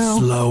don't,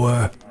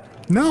 Slower.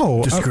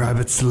 No. Describe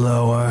it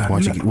slower.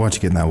 Why don't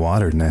you get in that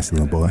water, nasty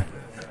little boy?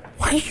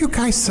 Why are you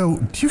guys so...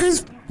 Do you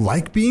guys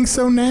like being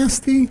so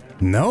nasty?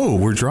 No,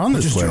 we're drawn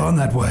this way. Just drawn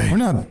that way.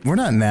 We're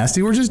not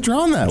nasty. We're just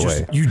drawn that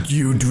way.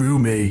 You drew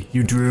me.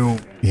 You drew.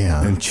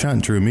 Yeah. And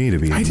Chunt drew me to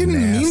be I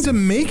didn't nasty. mean to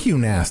make you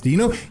nasty. You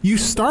know, you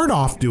start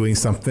off doing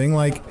something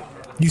like...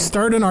 You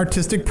start an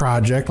artistic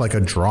project like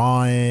a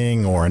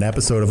drawing or an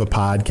episode of a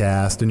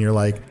podcast, and you're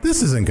like,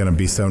 this isn't going to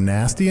be so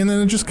nasty, and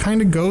then it just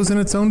kind of goes in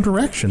its own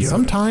direction. Yep.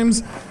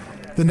 Sometimes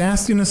the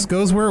nastiness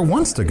goes where it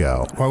wants to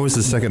go. Why was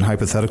the second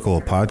hypothetical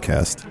a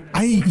podcast?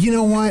 You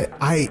know what?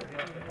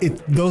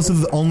 Those are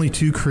the only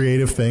two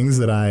creative things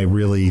that I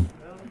really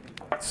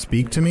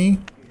speak to me: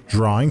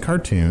 drawing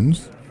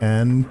cartoons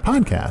and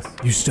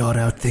podcasts. You start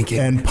out thinking...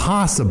 And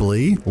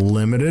possibly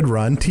limited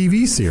run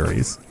TV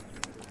series.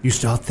 You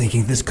start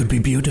thinking, this could be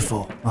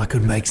beautiful. I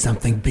could make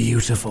something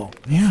beautiful.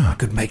 Yeah. I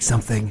could make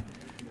something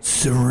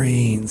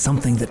serene,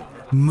 something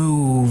that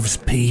moves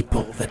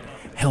people, that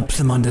helps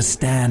them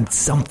understand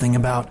something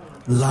about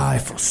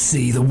life or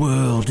see the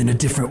world in a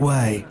different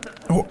way.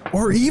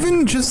 Or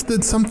even just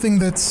that something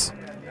that's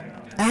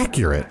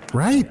accurate,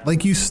 right?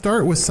 Like you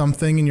start with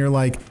something and you're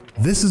like,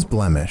 this is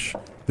Blemish.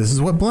 This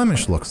is what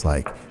Blemish looks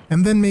like.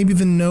 And then maybe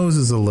the nose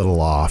is a little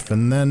off.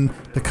 And then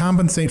to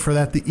compensate for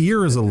that, the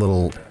ear is a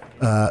little...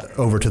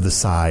 over to the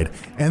side,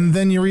 and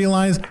then you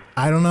realize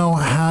I don't know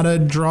how to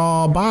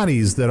draw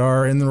bodies that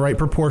are in the right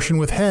proportion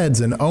with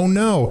heads, and oh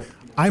no,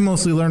 I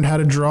mostly learned how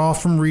to draw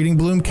from reading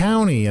Bloom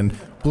County, and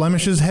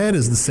Blemish's head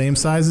is the same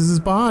size as his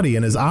body,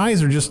 and his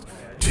eyes are just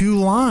two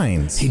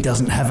lines. He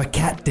doesn't have a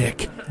cat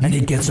dick, and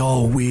it gets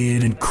all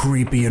weird and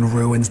creepy and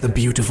ruins the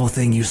beautiful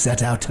thing you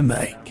set out to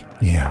make.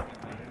 Yeah.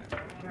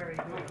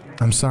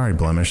 I'm sorry,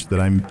 Blemish, that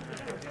I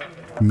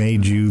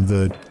made you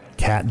the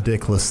cat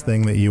dickless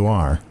thing that you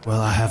are.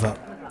 Well, I have a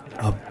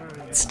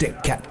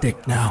stick cat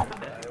dick now.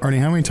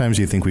 Arnie, how many times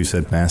do you think we've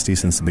said nasty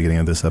since the beginning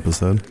of this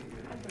episode?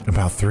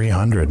 About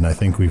 300, and I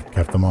think we've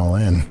kept them all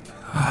in.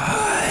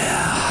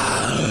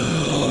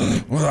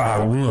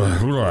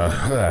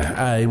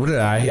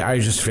 I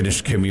just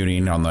finished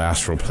communing on the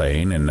astral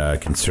plane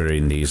and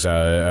considering these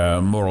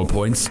moral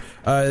points.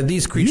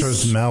 These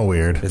creatures... You smell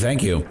weird.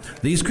 Thank you.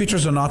 These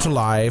creatures are not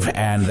alive,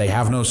 and they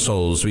have no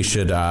souls. We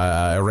should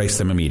erase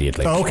them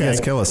immediately. Oh, okay. Yes,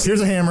 kill us.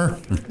 Here's a hammer.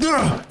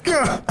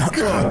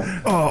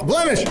 Oh,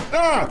 Blemish!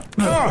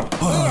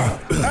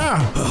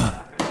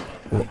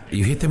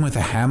 You hit them with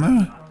a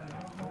hammer?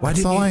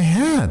 That's all I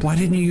had. Why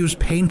didn't you use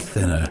paint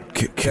thinner?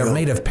 They're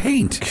made of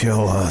paint.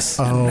 Kill us.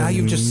 Oh, now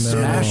you've just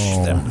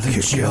smashed them.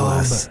 The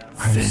job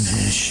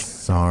finish.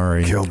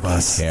 Sorry. Kill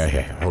bus.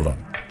 Here, hold on.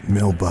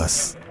 Mill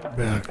bus.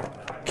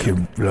 Get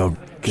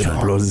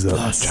blows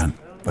up. John,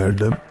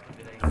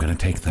 I'm going to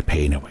take the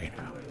pain away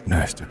now.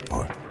 Nasty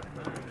boy.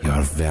 You're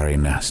a very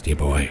nasty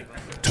boy.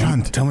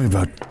 John, tell me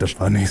about the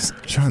bunnies.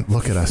 John,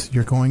 look at us.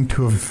 You're going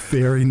to a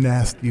very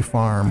nasty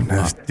farm.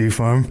 Nasty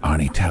farm?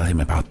 Arnie, tell him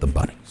about the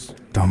bunnies.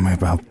 Tell me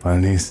about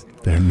bunnies.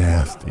 They're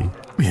nasty.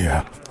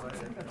 Yeah.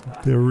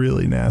 They're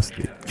really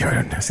nasty. You're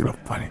a nasty little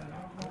bunny.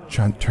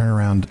 John, turn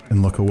around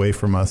and look away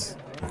from us.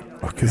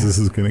 Because this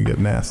is going to get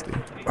nasty.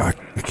 I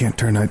can't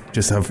turn. I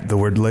just have the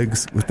word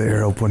legs with the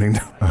arrow pointing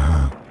down.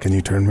 Uh-huh. Can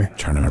you turn me?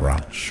 Turn him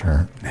around.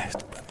 Sure.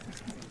 Nasty.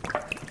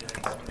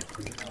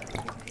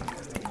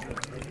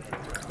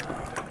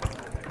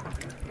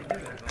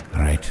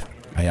 All right.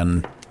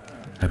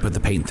 I put the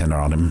paint thinner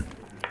on him.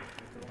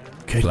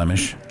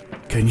 Blemish.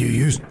 Can you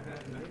use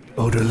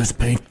odorless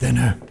paint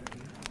thinner?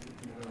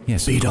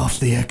 Yes. Beat off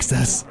the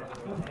excess,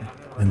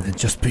 and then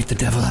just beat the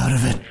devil out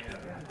of it.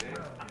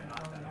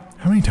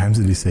 How many times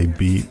did he say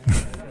beat?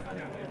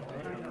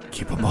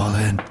 Keep them all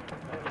in.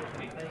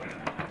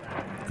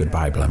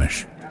 Goodbye,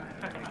 Blemish.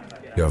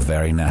 You're a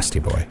very nasty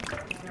boy.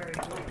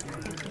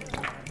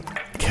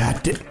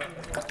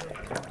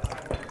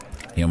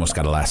 He almost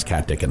got a last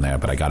cat dick in there,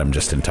 but I got him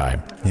just in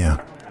time. Yeah.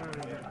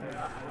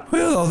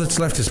 Well, all that's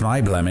left is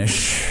my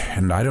blemish,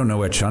 and I don't know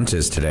where Chunt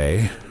is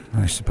today.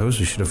 I suppose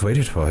we should have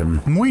waited for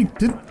him. Wait,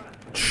 did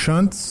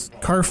Chunt's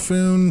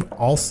Carfoon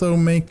also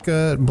make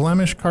a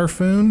blemish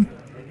Carfoon?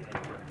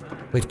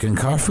 Wait, can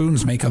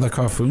Carfoons make other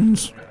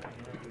Carfoons?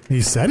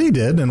 He said he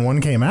did, and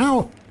one came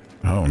out.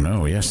 Oh,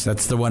 no, yes,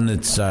 that's the one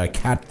that's a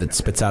cat that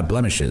spits out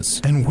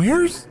blemishes. And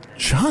where's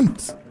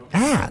Chunt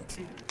at?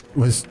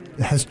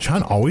 Has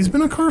Chunt always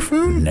been a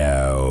Carfoon?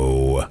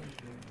 No,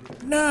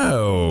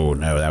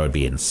 that would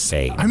be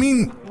insane. I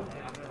mean,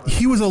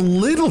 he was a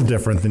little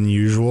different than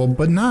usual,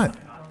 but not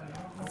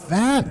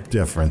that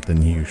different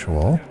than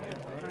usual.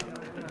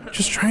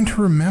 Just trying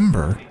to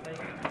remember,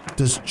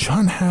 does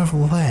Chunt have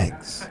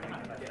legs?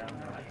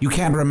 You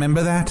can't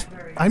remember that?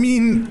 I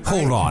mean...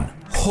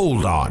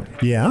 Hold on.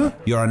 Yeah?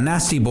 You're a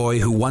nasty boy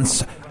who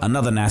wants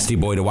another nasty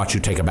boy to watch you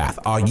take a bath.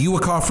 Are you a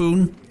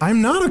Carfoon?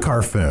 I'm not a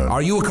Carfoon.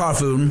 Are you a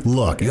Carfoon?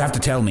 Look. You have to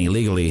tell me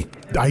legally.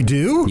 I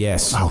do?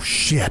 Yes. Oh,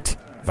 shit.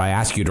 If I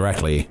ask you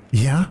directly.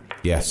 Yeah?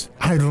 Yes.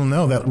 I don't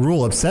know. That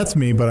rule upsets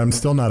me, but I'm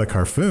still not a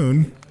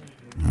Carfoon.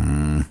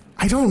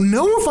 I don't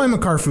know if I'm a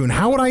Carfoon.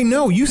 How would I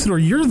know? Usador,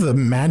 you're the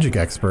magic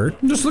expert.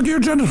 Just look at your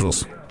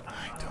genitals.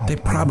 They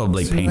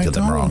probably painted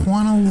them wrong. I don't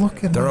want to look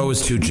at them. They're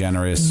always too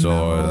generous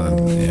or...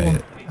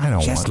 I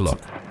don't just want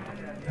look.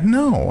 To.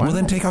 No. Well,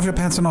 then take off your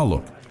pants and I'll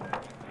look.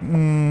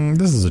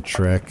 This is a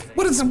trick.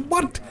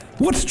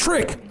 What's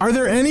trick? Are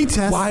there any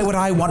tests? Why would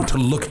I want to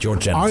look at your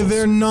genitals? Are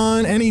there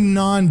any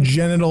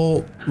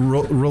non-genital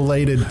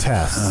related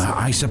tests?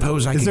 I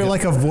suppose I Is there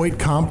like a Voight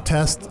Comp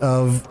test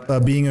of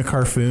being a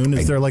Carfoon?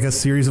 Is there like a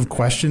series of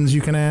questions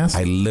you can ask?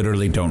 I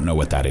literally don't know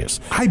what that is.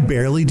 I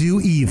barely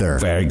do either.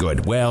 Very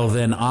good. Well,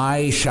 then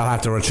I shall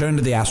have to return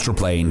to the astral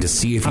plane to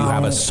see if you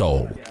have a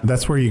soul.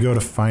 That's where you go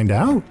to find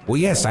out? Well,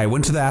 yes, I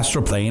went to the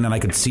astral plane and I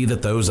could see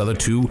that those other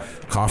two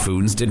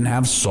Carfoons didn't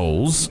have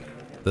souls,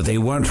 that they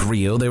weren't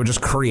real, they were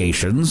just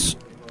creations.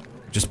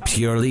 Just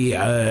purely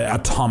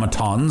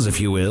automatons, if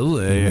you will.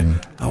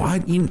 I've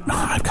got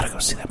to go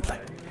see that play.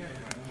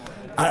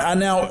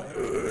 Now,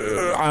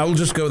 I'll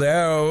just go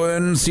there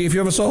and see if you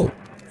have a soul.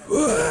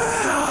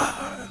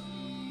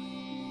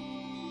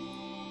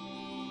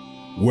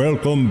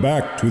 Welcome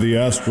back to the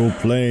astral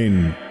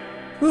plane.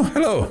 Oh,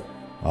 hello.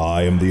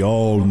 I am the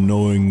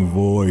all-knowing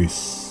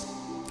voice.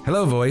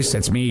 Hello, voice.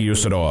 It's me,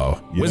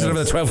 Usador, Wizard of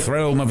the 12th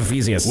Realm of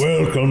Ephesius.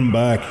 Welcome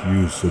back,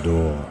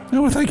 Usador.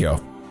 Oh, well, thank you.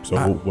 So,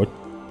 what?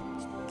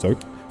 Sorry?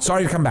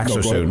 Sorry to come back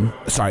so soon.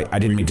 Sorry, I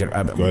didn't mean to...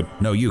 go ahead.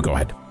 No, you go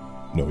ahead.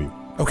 No, you.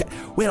 Okay.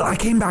 Well, I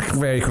came back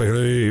very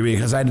quickly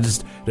because I had to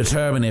just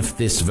determine if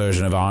this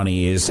version of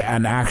Arnie is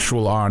an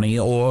actual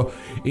Arnie or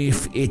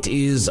if it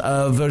is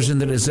a version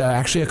that is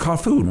actually a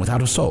Carfoon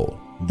without a soul.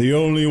 The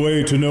only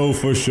way to know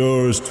for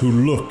sure is to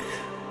look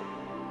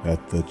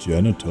at the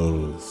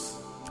genitals.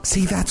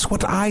 See, that's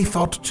what I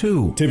thought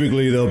too.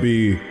 Typically, they'll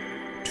be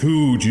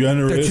too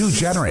generous. They're too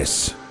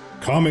generous.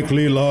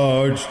 Comically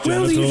large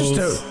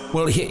genitals.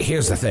 Well,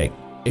 here's the thing.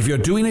 If you're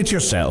doing it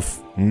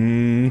yourself,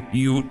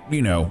 you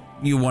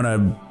want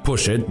to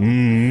push it.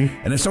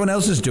 And if someone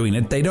else is doing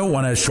it, they don't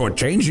want to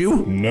shortchange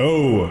you.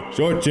 No.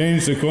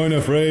 Shortchange to coin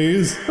a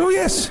phrase. Oh,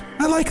 yes.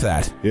 I like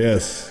that.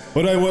 Yes.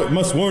 But I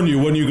must warn you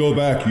when you go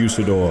back,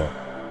 Usador.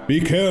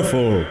 Be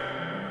careful.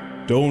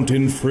 Don't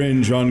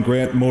infringe on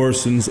Grant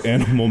Morrison's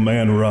Animal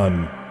Man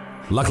run.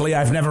 Luckily,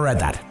 I've never read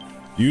that.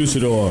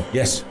 Usador.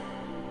 Yes.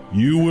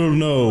 You will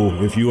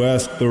know if you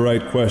ask the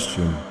right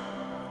question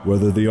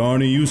whether the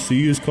Arnie you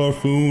see is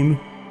Carfoon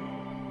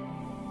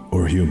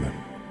or human.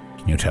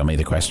 Can you tell me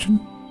the question?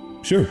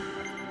 Sure.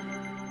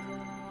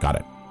 Got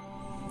it.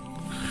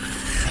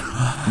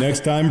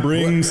 Next time,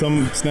 bring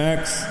some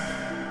snacks.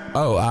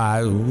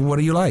 Oh, what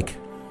do you like?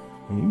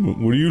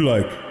 What do you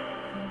like?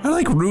 I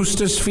like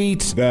rooster's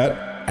feet.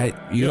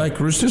 You like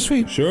rooster's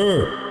feet?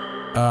 Sure.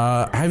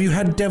 Have you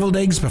had deviled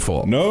eggs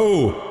before?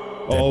 No.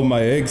 All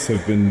my eggs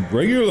have been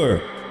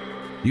regular.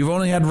 You've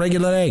only had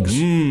regular eggs?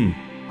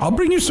 I'll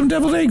bring you some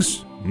deviled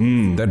eggs.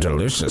 They're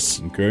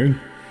delicious. Okay.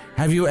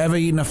 Have you ever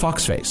eaten a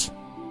fox face?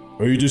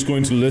 Are you just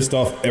going to list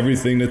off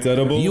everything that's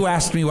edible? You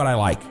asked me what I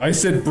like. I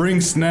said bring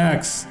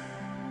snacks.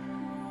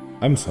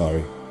 I'm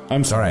sorry.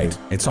 It's all right.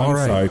 It's all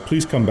right. I'm sorry.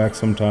 Please come back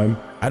sometime.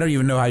 I don't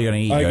even know how you're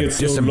going to eat your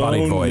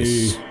disembodied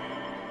voice.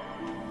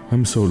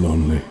 I'm so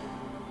lonely.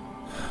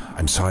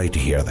 I'm sorry to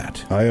hear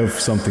that. I have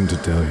something to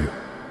tell you.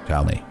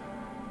 Tell me.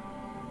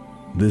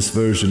 This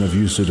version of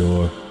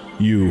Usador,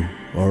 you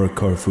are a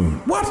Carfoon.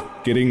 What?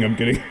 I'm kidding.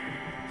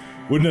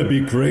 Wouldn't that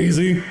be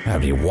crazy?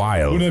 That'd be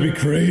wild. Wouldn't that be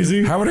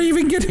crazy? How would I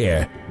even get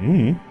here?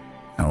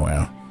 Oh,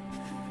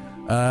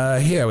 well.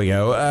 Here we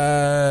go.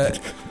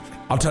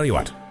 I'll tell you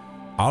what.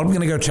 I'm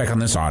going to go check on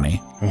this Arnie.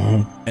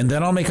 And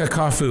then I'll make a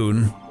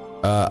Carfoon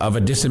of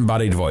a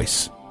disembodied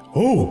voice.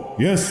 Oh,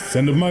 yes.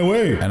 Send it my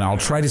way. And I'll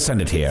try to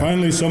send it here.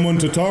 Finally someone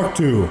to talk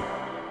to.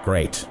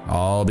 Great.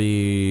 I'll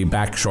be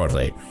back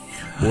shortly.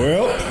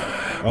 Well,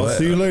 I'll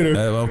see you later.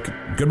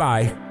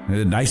 Goodbye.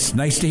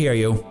 Nice to hear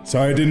you.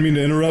 Sorry, I didn't mean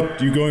to interrupt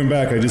you going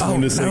back. I just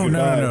wanted to say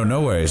goodbye.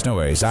 No worries.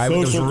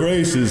 Social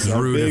graces It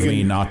was rude of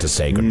me not to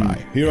say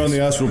goodbye. Here on the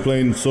astral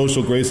plane,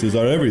 social graces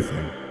are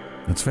everything.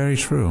 That's very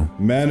true.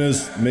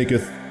 Manners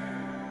maketh.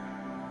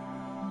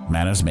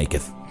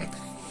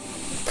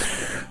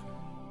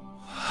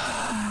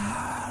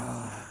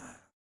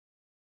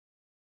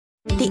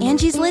 The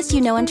Angie's List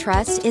you know and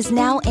trust is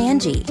now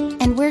Angie,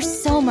 and we're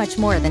so much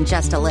more than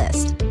just a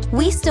list.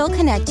 We still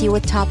connect you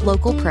with top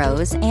local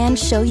pros and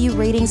show you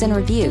ratings and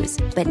reviews,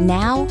 but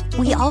now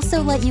we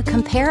also let you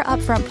compare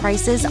upfront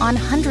prices on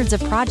hundreds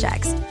of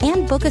projects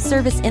and book a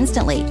service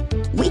instantly.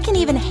 We can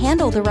even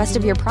handle the rest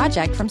of your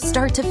project from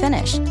start to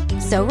finish.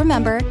 So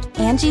remember,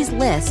 Angie's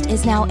List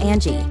is now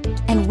Angie,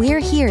 and we're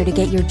here to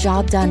get your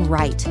job done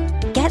right.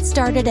 Get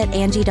started at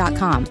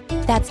Angie.com.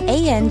 That's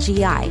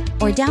ANGI,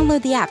 or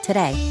download the app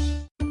today.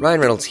 Ryan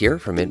Reynolds here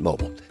from Mint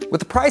Mobile. With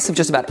the price of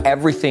just about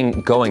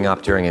everything going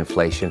up during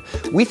inflation,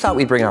 we thought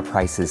we'd bring our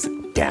prices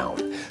down.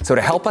 So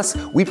to help us,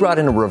 we brought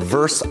in a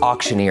reverse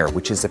auctioneer,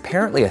 which is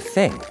apparently a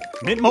thing.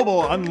 Mint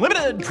Mobile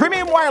Unlimited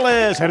Premium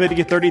Wireless. How to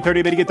get 30,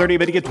 30, bit to get 30,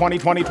 bit to get 20,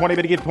 20, 20,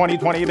 bit to get 20,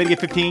 20, bit to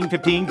get 15,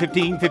 15,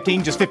 15,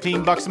 15, just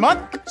 $15 a month?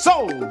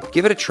 Sold!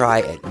 Give it a try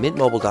at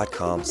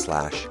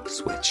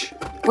mintmobile.com/switch.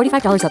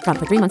 $45 up front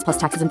for 3 months plus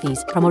taxes and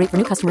fees. Promo rate for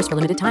new customers for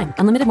limited time.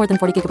 Unlimited more than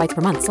 40 gigabytes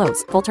per month.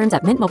 Slows full terms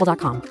at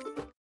mintmobile.com.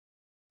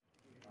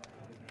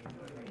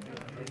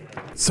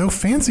 So,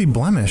 Fancy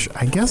Blemish,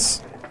 I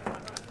guess,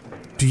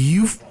 do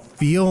you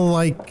feel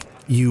like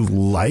you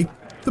like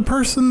the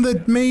person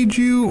that made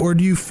you, or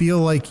do you feel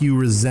like you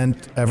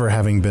resent ever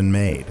having been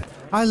made?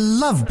 I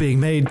love being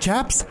made,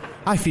 chaps.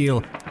 I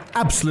feel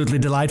absolutely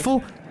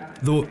delightful.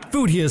 The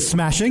food here is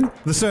smashing,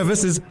 the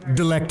service is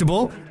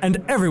delectable,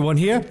 and everyone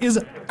here is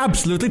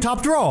absolutely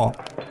top drawer.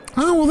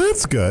 Oh, well,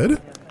 that's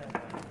good.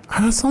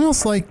 It's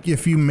almost like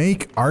if you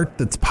make art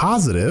that's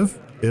positive,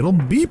 it'll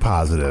be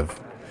positive.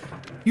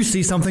 You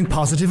see something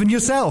positive in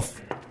yourself.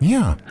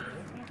 Yeah.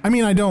 I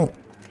mean, I don't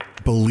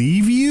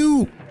believe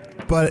you,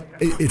 but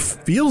it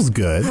feels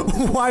good.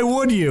 Why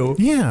would you?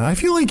 Yeah, I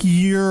feel like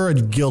you're a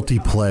guilty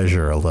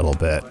pleasure a little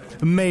bit.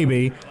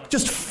 Maybe.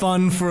 Just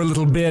fun for a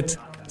little bit.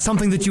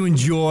 Something that you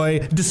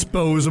enjoy.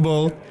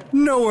 Disposable.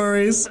 No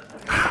worries.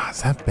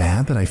 Is that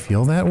bad that I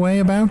feel that way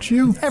about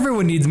you?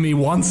 Everyone needs me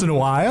once in a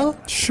while.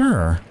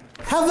 Sure.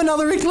 Have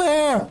another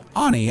eclair.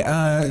 Ani,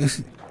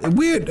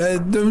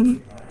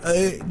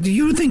 do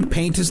you think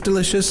paint is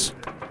delicious?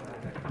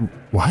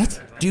 What?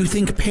 Do you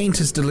think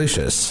paint is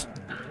delicious?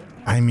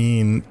 I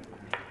mean...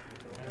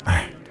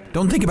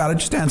 Don't think about it,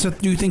 just answer.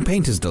 Do you think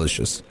paint is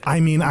delicious? I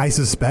mean, I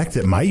suspect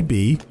it might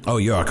be. Oh,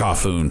 you're a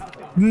carfoon.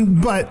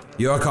 But...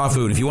 You're a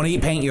carfoon. If you want to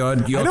eat paint, you're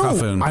a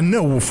carfoon. I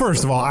know. Well,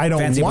 first of all, I don't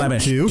Fancy want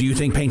Blemish, to. Do you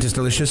think paint is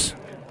delicious?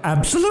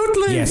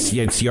 Absolutely.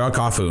 Yes, you're a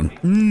carfoon.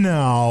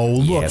 No,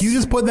 look, Yes. you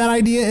just put that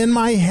idea in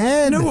my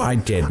head. No, I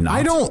did not.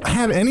 I don't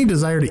have any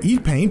desire to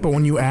eat paint, but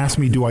when you ask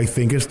me, do I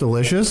think it's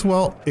delicious?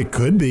 Well, it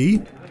could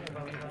be.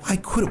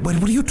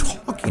 What are you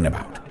talking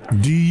about?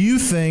 Do you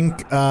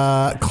think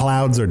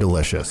clouds are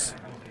delicious?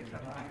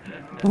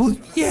 Well,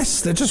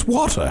 yes, they're just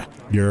water.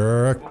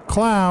 You're a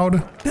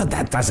cloud. No,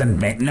 that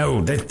doesn't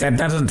that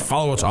doesn't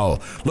follow at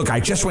all. Look, I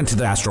just went to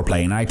the astral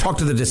plane. I talked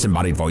to the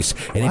disembodied voice,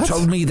 and it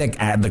told me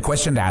that the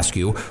question to ask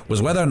you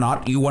was whether or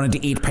not you wanted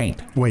to eat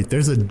paint. Wait,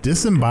 there's a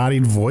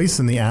disembodied voice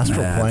in the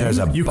astral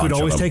plane? You could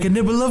always take a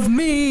nibble of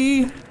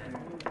me.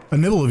 A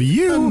nibble of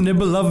you? A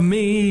nibble of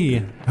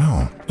me.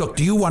 Oh. Look,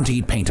 do you want to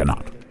eat paint or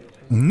not?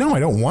 No,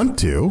 I don't want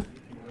to,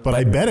 but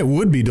I bet it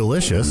would be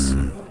delicious.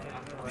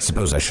 I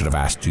suppose I should have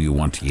asked, do you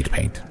want to eat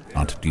paint?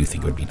 Not, do you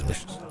think it would be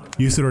delicious?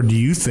 You said, or do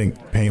you think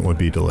paint would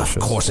be delicious?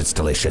 Of course it's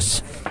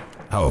delicious.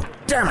 Oh,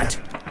 damn it!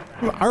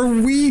 Are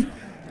we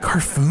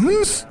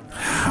carfoons?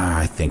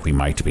 I think we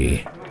might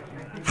be.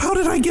 How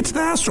did I get to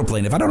the astral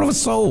plane if I don't have a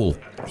soul?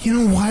 You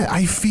know what?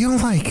 I feel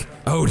like...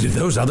 Oh, did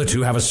those other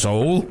two have a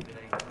soul?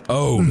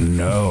 Oh,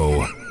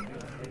 no.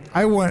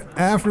 I went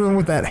after them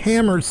with that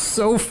hammer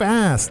so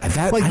fast.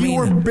 You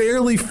were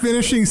barely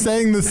finishing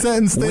saying the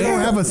sentence, they don't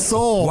have a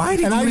soul. Why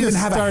did you even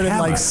have a hammer? And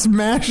I just started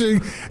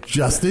smashing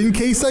just in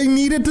case I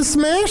needed to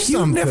smash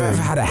something. You've never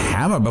had a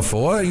hammer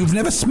before. You've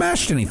never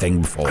smashed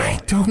anything before.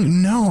 I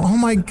don't know. Oh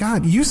my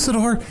God,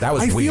 Usador. That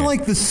was I weird. feel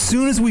like as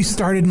soon as we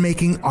started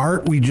making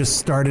art, we just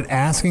started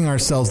asking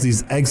ourselves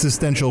these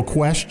existential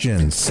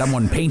questions.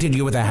 Someone painted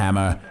you with a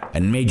hammer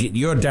and made you...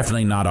 You're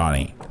definitely not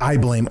Ani. I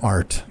blame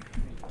art.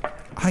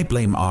 I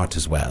blame art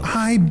as well.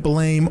 I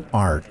blame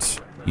art.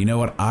 You know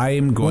what?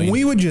 When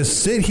we would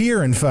just sit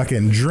here and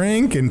fucking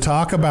drink and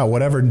talk about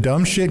whatever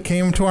dumb shit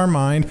came to our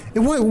mind,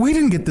 we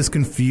didn't get this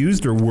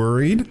confused or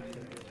worried.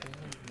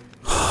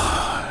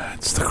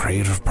 It's the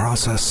creative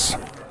process.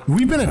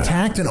 We've been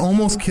attacked and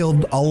almost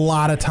killed a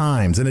lot of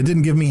times, and it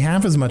didn't give me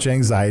half as much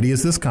anxiety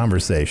as this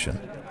conversation.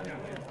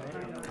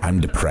 I'm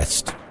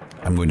depressed.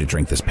 I'm going to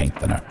drink this paint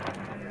thinner.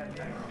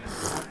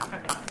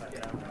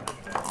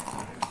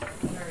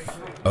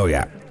 Oh,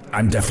 yeah.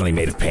 I'm definitely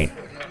made of paint.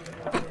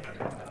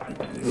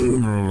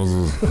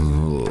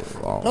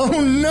 Oh,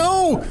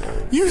 no!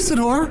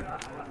 Usador!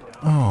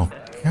 Oh,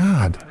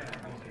 God.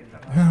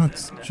 Now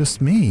it's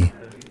just me.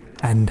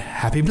 And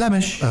Happy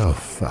Blemish. Oh,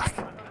 fuck.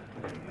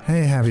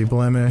 Hey, Happy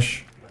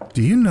Blemish.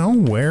 Do you know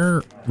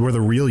where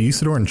the real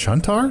Usador and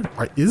Chunt are?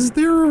 Is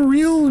there a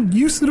real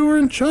Usador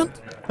and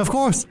Chunt? Of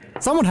course.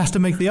 Someone has to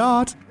make the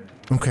art.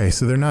 Okay,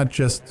 so they're not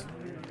just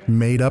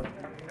made up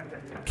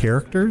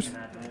characters?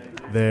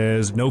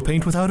 There's no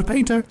paint without a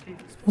painter.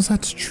 Well,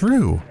 that's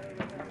true.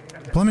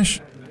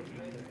 Blemish,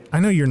 I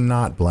know you're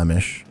not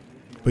Blemish,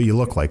 but you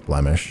look like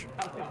Blemish.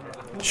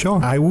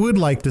 Sure. I would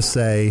like to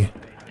say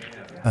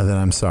that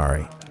I'm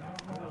sorry.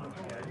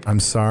 I'm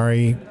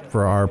sorry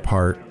for our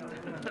part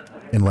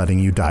in letting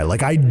you die.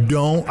 Like,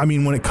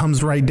 when it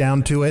comes right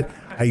down to it,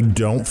 I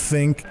don't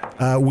think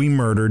we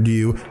murdered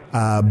you,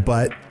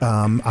 but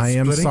I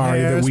am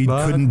sorry that we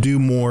couldn't do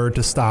more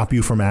to stop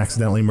you from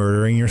accidentally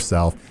murdering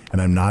yourself.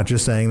 And I'm not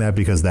just saying that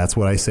because that's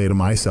what I say to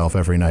myself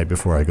every night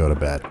before I go to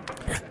bed.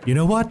 You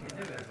know what?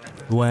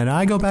 When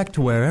I go back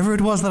to wherever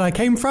it was that I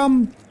came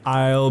from,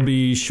 I'll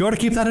be sure to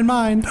keep that in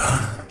mind.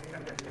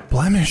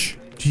 Blemish,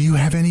 do you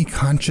have any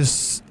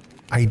conscious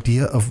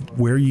idea of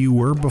where you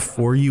were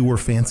before you were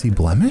Fancy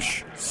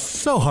Blemish?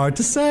 So hard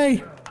to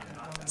say.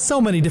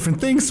 So many different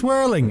things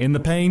swirling in the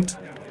paint,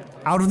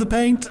 out of the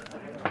paint,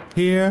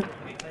 here,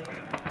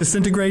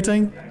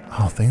 disintegrating.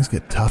 Oh, things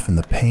get tough in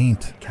the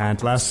paint.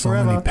 Can't last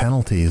forever. So many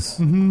penalties.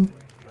 Mm-hmm.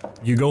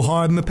 You go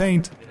hard in the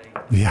paint.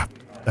 Yeah,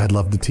 I'd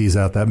love to tease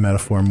out that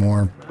metaphor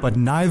more. But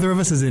neither of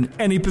us is in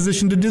any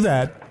position to do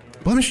that.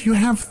 Blemish, you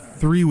have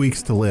 3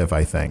 weeks to live,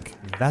 I think.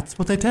 That's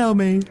what they tell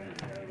me.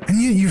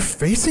 And yet you're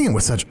facing it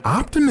with such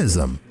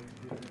optimism.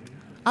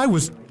 I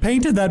was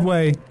painted that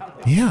way.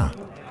 Yeah.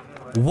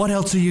 What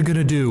else are you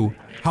gonna do?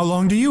 How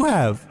long do you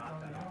have?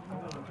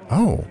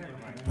 Oh.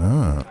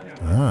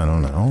 I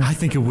don't know. I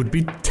think it would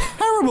be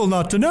terrible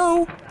not to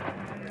know.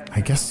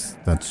 I guess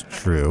that's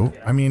true.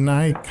 I mean,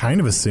 I kind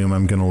of assume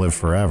I'm gonna live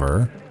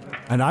forever.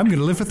 And I'm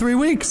gonna live for 3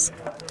 weeks.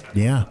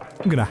 Yeah.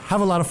 I'm gonna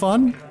have a lot of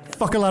fun,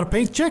 fuck a lot of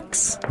paint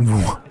chicks.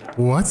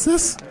 What's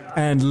this?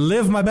 And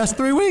live my best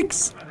 3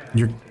 weeks.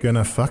 You're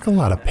gonna fuck a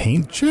lot of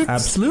paint chicks?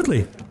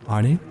 Absolutely.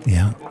 Arnie?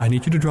 Yeah? I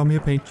need you to draw me a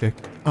paint chick.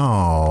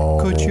 Oh.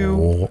 Could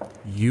you?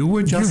 You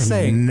were just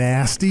saying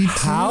nasty too.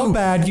 How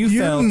bad you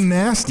felt. You're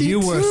nasty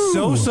You too.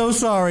 were so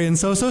sorry and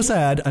so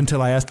sad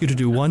until I asked you to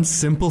do one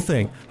simple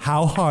thing.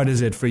 How hard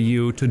is it for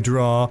you to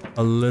draw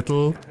a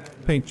little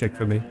paint chick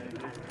for me?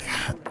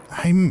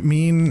 I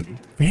mean,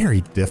 very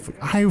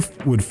difficult. I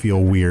would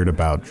feel weird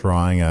about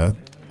drawing a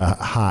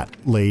hot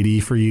lady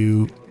for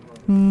you,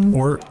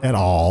 or at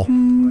all.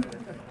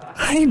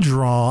 I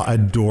draw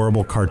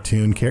adorable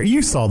cartoon characters.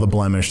 You saw the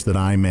Blemish that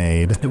I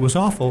made. It was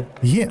awful.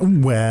 Yeah,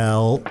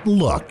 well,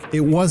 look,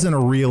 it wasn't a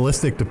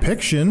realistic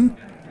depiction,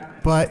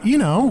 but, you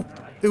know,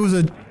 it was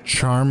a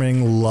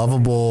charming,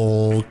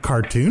 lovable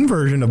cartoon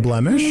version of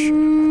Blemish.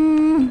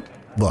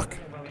 Look,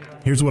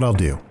 here's what I'll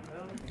do.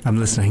 I'm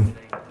listening.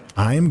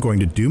 I am going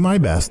to do my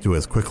best to,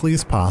 as quickly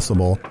as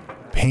possible,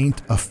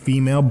 paint a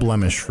female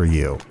Blemish for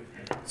you.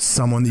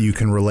 Someone that you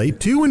can relate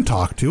to and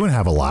talk to and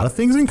have a lot of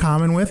things in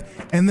common with,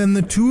 and then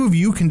the two of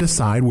you can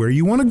decide where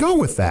you want to go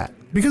with that.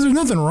 Because there's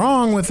nothing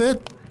wrong with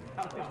it.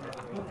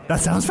 That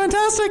sounds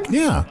fantastic.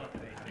 Yeah.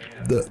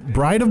 The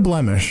Bride of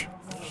Blemish.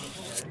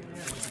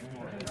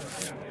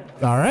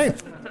 All right.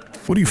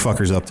 What are you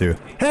fuckers up to?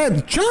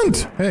 Hey,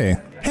 Chunt! Hey.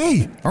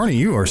 Hey! Arnie,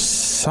 you are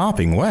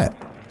sopping wet.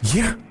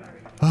 Yeah.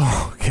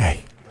 Oh,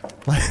 okay.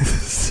 Let's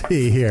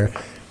see here.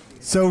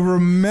 So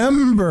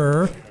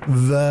remember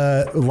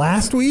the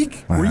last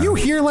week? Were you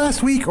here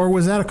last week, or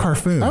was that a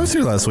Carfoon? I was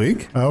here last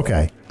week.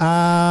 Okay.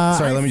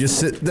 Sorry, let me just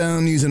sit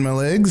down using my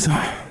legs.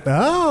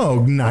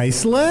 Oh,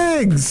 nice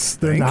legs.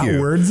 They're Thank not you.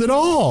 words at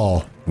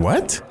all.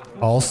 What?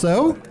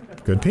 Also,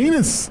 good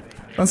penis.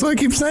 That's what I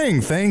keep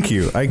saying. Thank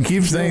you. I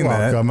keep saying You're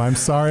that. welcome. I'm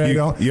sorry I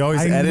don't. You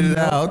always edit it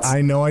out.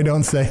 I know I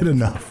don't say it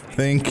enough.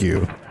 Thank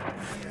you.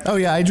 Oh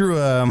yeah, I drew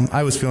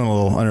I was feeling a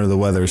little under the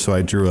weather, so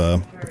I drew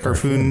a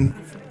Carfoon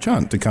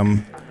Chunt to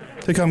come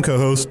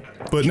co-host.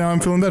 But now I'm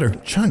feeling better.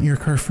 Chunt, your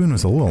Carfoon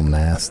was a little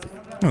nasty.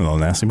 A little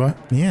nasty boy.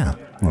 Yeah.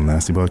 A little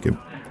nasty boy. Keep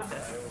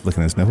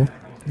licking his nipple.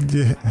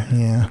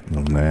 Yeah. A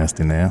little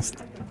nasty.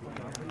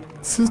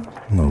 It's just,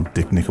 a little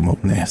dick nickel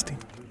nasty.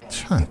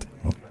 Chunt.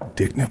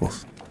 Dick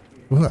nipples.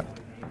 What?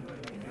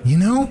 You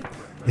know,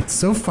 it's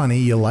so funny.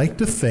 You like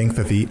to think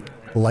that the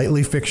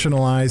lightly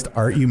fictionalized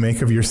art you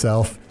make of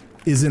yourself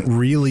isn't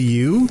really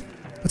you,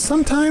 but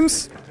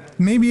sometimes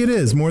maybe it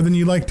is more than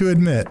you like to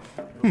admit.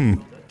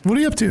 What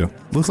are you up to?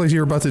 Looks like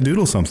you're about to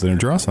doodle something or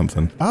draw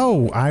something.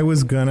 Oh, I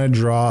was gonna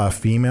draw a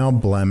female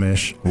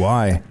Blemish.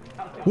 Why?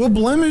 Well,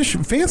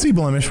 Fancy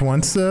Blemish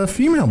wants a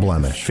female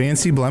Blemish.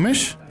 Fancy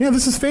Blemish? Yeah,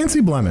 this is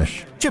Fancy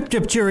Blemish. Chip,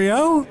 chip,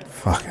 cheerio.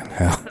 Fucking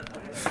hell.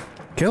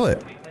 Kill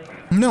it.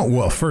 No,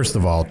 well, first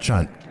of all,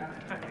 Chunt,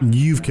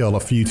 you've killed a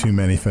few too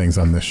many things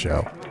on this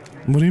show.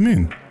 What do you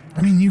mean?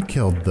 I mean, you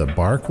killed the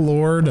Bark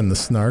Lord and the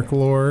Snark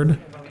Lord.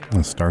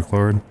 The Stark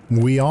Lord?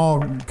 We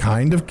all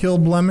kind of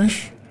killed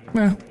Blemish.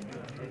 Yeah,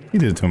 he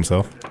did it to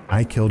himself.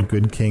 I killed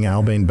Good King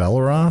Albane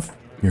Belleroth.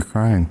 You're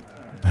crying.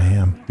 I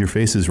am. Your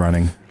face is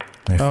running.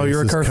 Oh,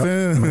 you're a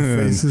Carfoon.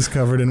 My face is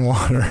covered in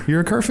water.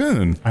 You're a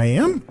Carfoon. I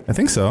am? I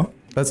think so.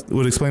 That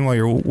would explain why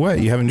you're wet.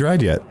 You haven't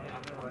dried yet.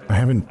 I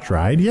haven't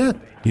dried yet?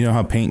 You know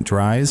how paint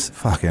dries?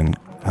 Fucking...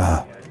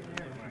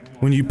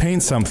 when you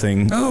paint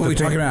something... Oh, are we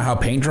talking about how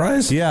paint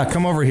dries? Yeah,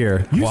 come over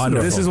here.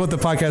 Wonderful. This is what the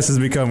podcast has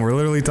become. We're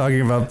literally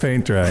talking about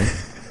paint drying.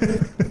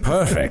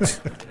 Perfect.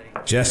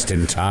 Just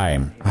in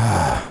time.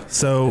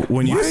 So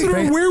when you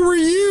paint... Where were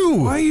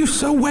you? Why are you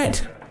so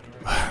wet?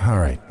 All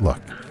right, look.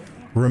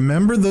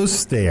 Remember those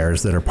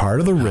stairs that are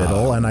part of the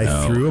riddle, and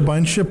I threw a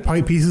bunch of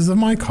pipe pieces of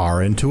my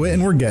car into it,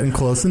 and we're getting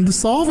close into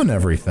solving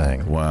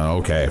everything. Well,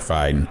 okay,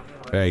 fine.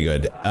 Very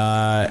good.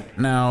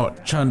 Now,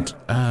 Chunt,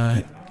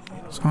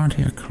 is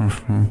Auntie a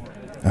Carfoon?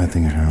 I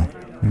think so.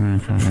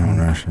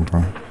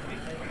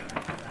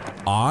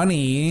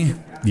 Ani?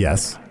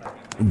 Yes?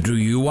 Do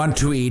you want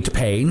to eat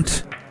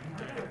paint?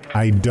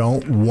 I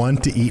don't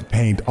want to eat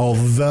paint,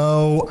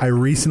 although I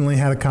recently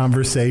had a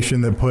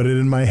conversation that put it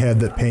in my head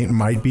that paint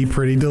might be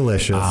pretty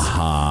delicious.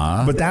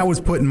 Uh-huh. But that was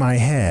put in my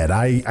head.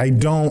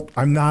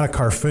 I'm not a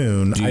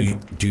Carfoon.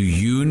 Do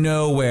you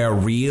know where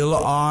real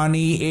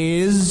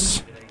Ani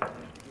is?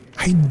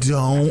 I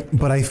don't,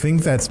 but I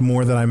think that's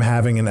more that I'm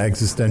having an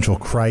existential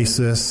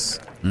crisis.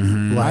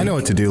 Mm-hmm. I know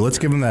what to do. Let's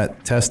give him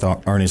that test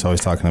Arnie's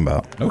always talking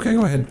about. Okay,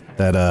 go ahead.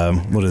 That,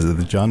 what is it,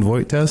 the John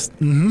Voight test?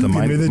 Mm-hmm. The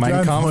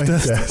Mein Kampf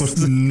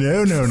test?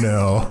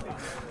 No.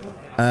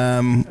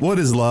 What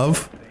is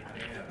love?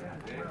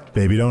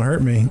 Baby, don't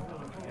hurt me.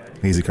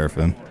 Easy,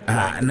 Carfoon.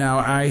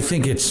 Now, I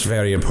think it's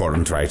very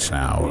important right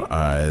now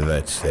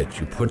that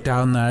you put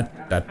down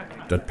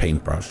that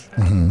paintbrush.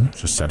 Mm-hmm.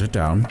 Just set it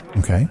down.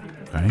 Okay.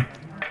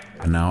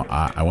 And now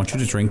I want you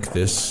to drink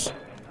this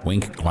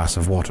wink glass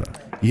of water.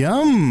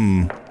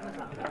 Yum.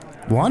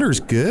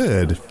 Water's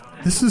good.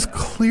 This is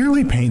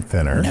clearly paint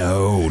thinner.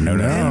 No.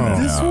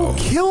 This will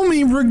kill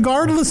me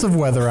regardless of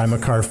whether I'm a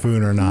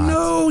Carfoon or not.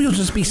 No, you'll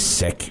just be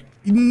sick.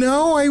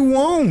 No, I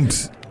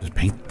won't. Does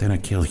paint thinner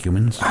kill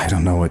humans? I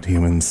don't know what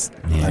humans...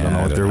 I don't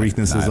know what their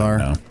weaknesses are.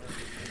 Know.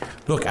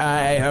 Look,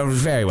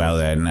 very well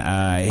then.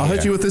 I'll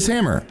hit you with this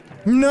hammer.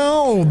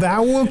 No, that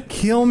will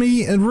kill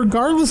me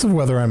regardless of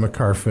whether I'm a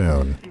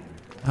Carfoon.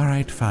 All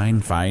right,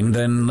 fine.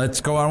 Then let's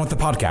go on with the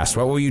podcast.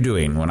 What were you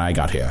doing when I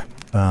got here?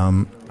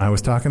 I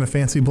was talking to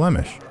Fancy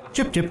Blemish.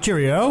 Chip,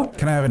 cheerio.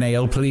 Can I have an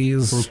ale,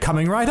 please? We're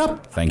coming right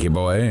up. Thank you,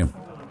 boy.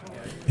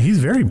 He's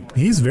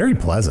very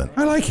pleasant.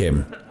 I like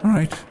him. All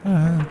right.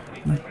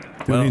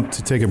 Do we need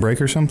to take a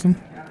break or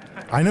something?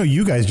 I know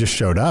you guys just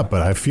showed up,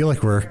 but I feel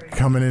like we're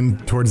coming in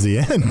towards the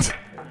end.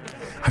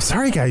 I'm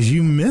sorry, guys.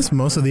 You missed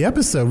most of the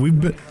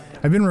episode.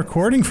 I've been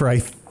recording for, I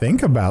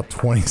think, about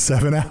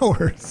 27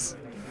 hours.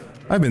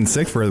 I've been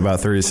sick for about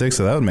 36,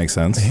 so that would make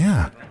sense.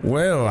 Yeah.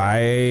 Well,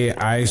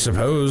 I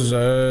suppose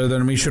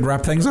then we should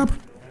wrap things up.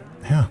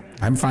 Yeah.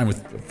 I'm fine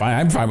with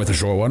the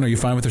short one. Are you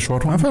fine with the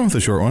short one? I'm fine with the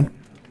short one.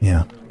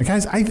 Yeah.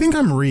 Guys, I think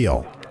I'm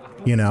real.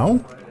 You know?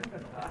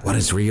 What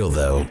is real,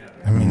 though?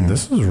 I mean,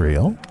 this is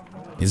real.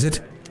 Is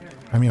it?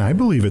 I mean, I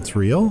believe it's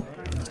real.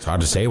 It's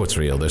hard to say what's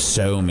real. There's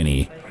so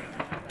many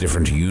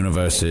different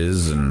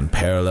universes and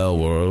parallel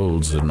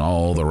worlds and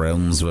all the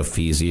realms of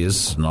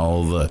Ephesius and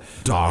all the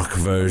dark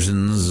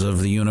versions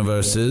of the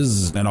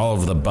universes and all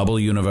of the bubble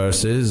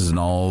universes and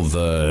all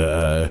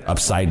the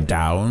upside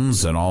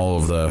downs and all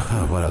of the...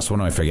 what else? What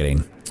am I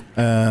forgetting?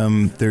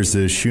 There's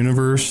the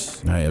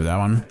Shuniverse. I have that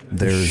one.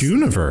 There's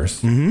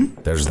Shuniverse?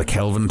 Mm-hmm. There's the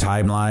Kelvin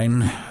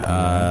timeline.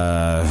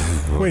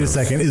 Wait a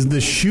second. Is the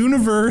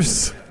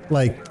Shuniverse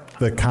like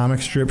the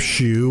comic strip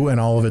Shoe and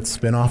all of its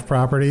spin-off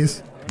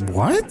properties?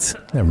 What?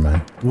 Never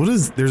mind.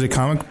 There's a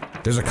comic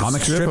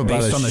strip about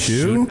based a on the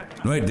shoe?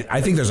 Wait,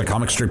 I think there's a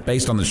comic strip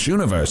based on the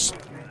Shooniverse.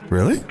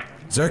 Really?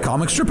 Is there a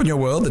comic strip in your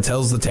world that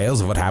tells the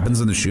tales of what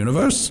happens in the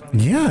Shooniverse?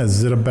 Yeah,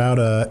 is it about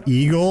a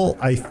eagle?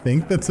 I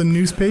think that's a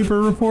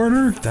newspaper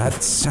reporter.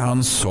 That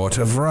sounds sort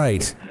of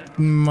right.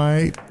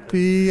 Might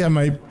be. I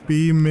might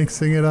be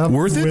mixing it up.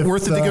 Worth it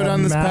to go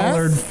down this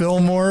Mallard path?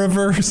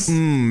 Fillmore-averse.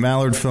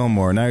 Mallard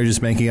Fillmore. Now you're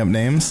just making up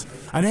names?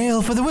 An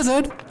ale for the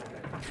wizard.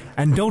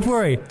 And don't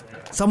worry,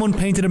 someone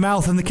painted a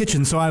mouth in the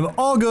kitchen, so I'm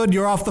all good.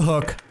 You're off the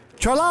hook.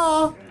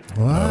 Charla!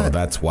 What? Oh,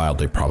 that's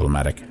wildly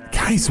problematic.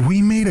 Guys,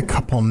 we made a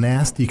couple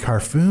nasty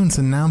Carfoons,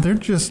 and now they're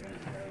just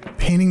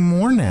painting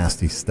more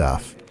nasty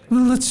stuff.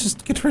 Well, let's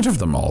just get rid of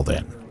them all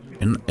then.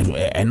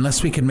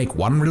 Unless we can make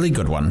one really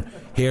good one,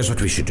 here's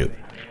what we should do.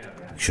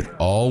 We should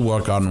all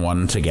work on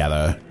one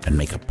together and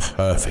make a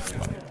perfect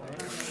one.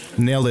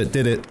 Nailed it,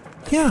 did it.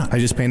 Yeah. I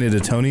just painted a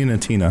Tony and a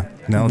Tina.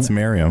 Now it's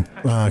Miriam.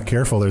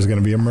 Careful, there's going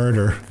to be a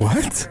murder.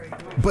 What?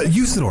 But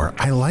Usador,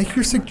 I like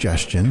your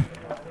suggestion.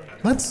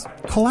 Let's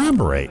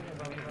collaborate.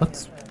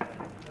 Let's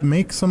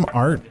make some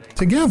art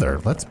together.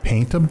 Let's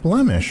paint a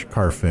Blemish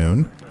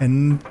Carfoon.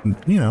 And,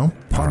 you know,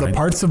 the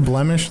parts of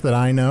Blemish that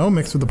I know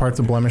mixed with the parts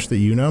of Blemish that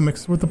you know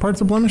mixed with the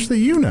parts of Blemish that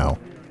you know.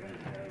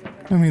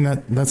 I mean,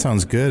 that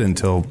sounds good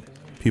until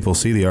people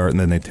see the art and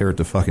then they tear it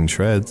to fucking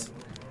shreds.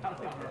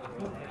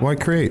 Why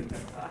create?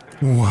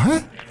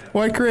 What?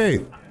 Why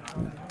create?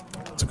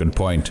 That's a good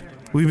point.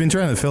 We've been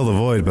trying to fill the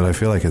void, but I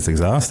feel like it's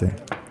exhausting.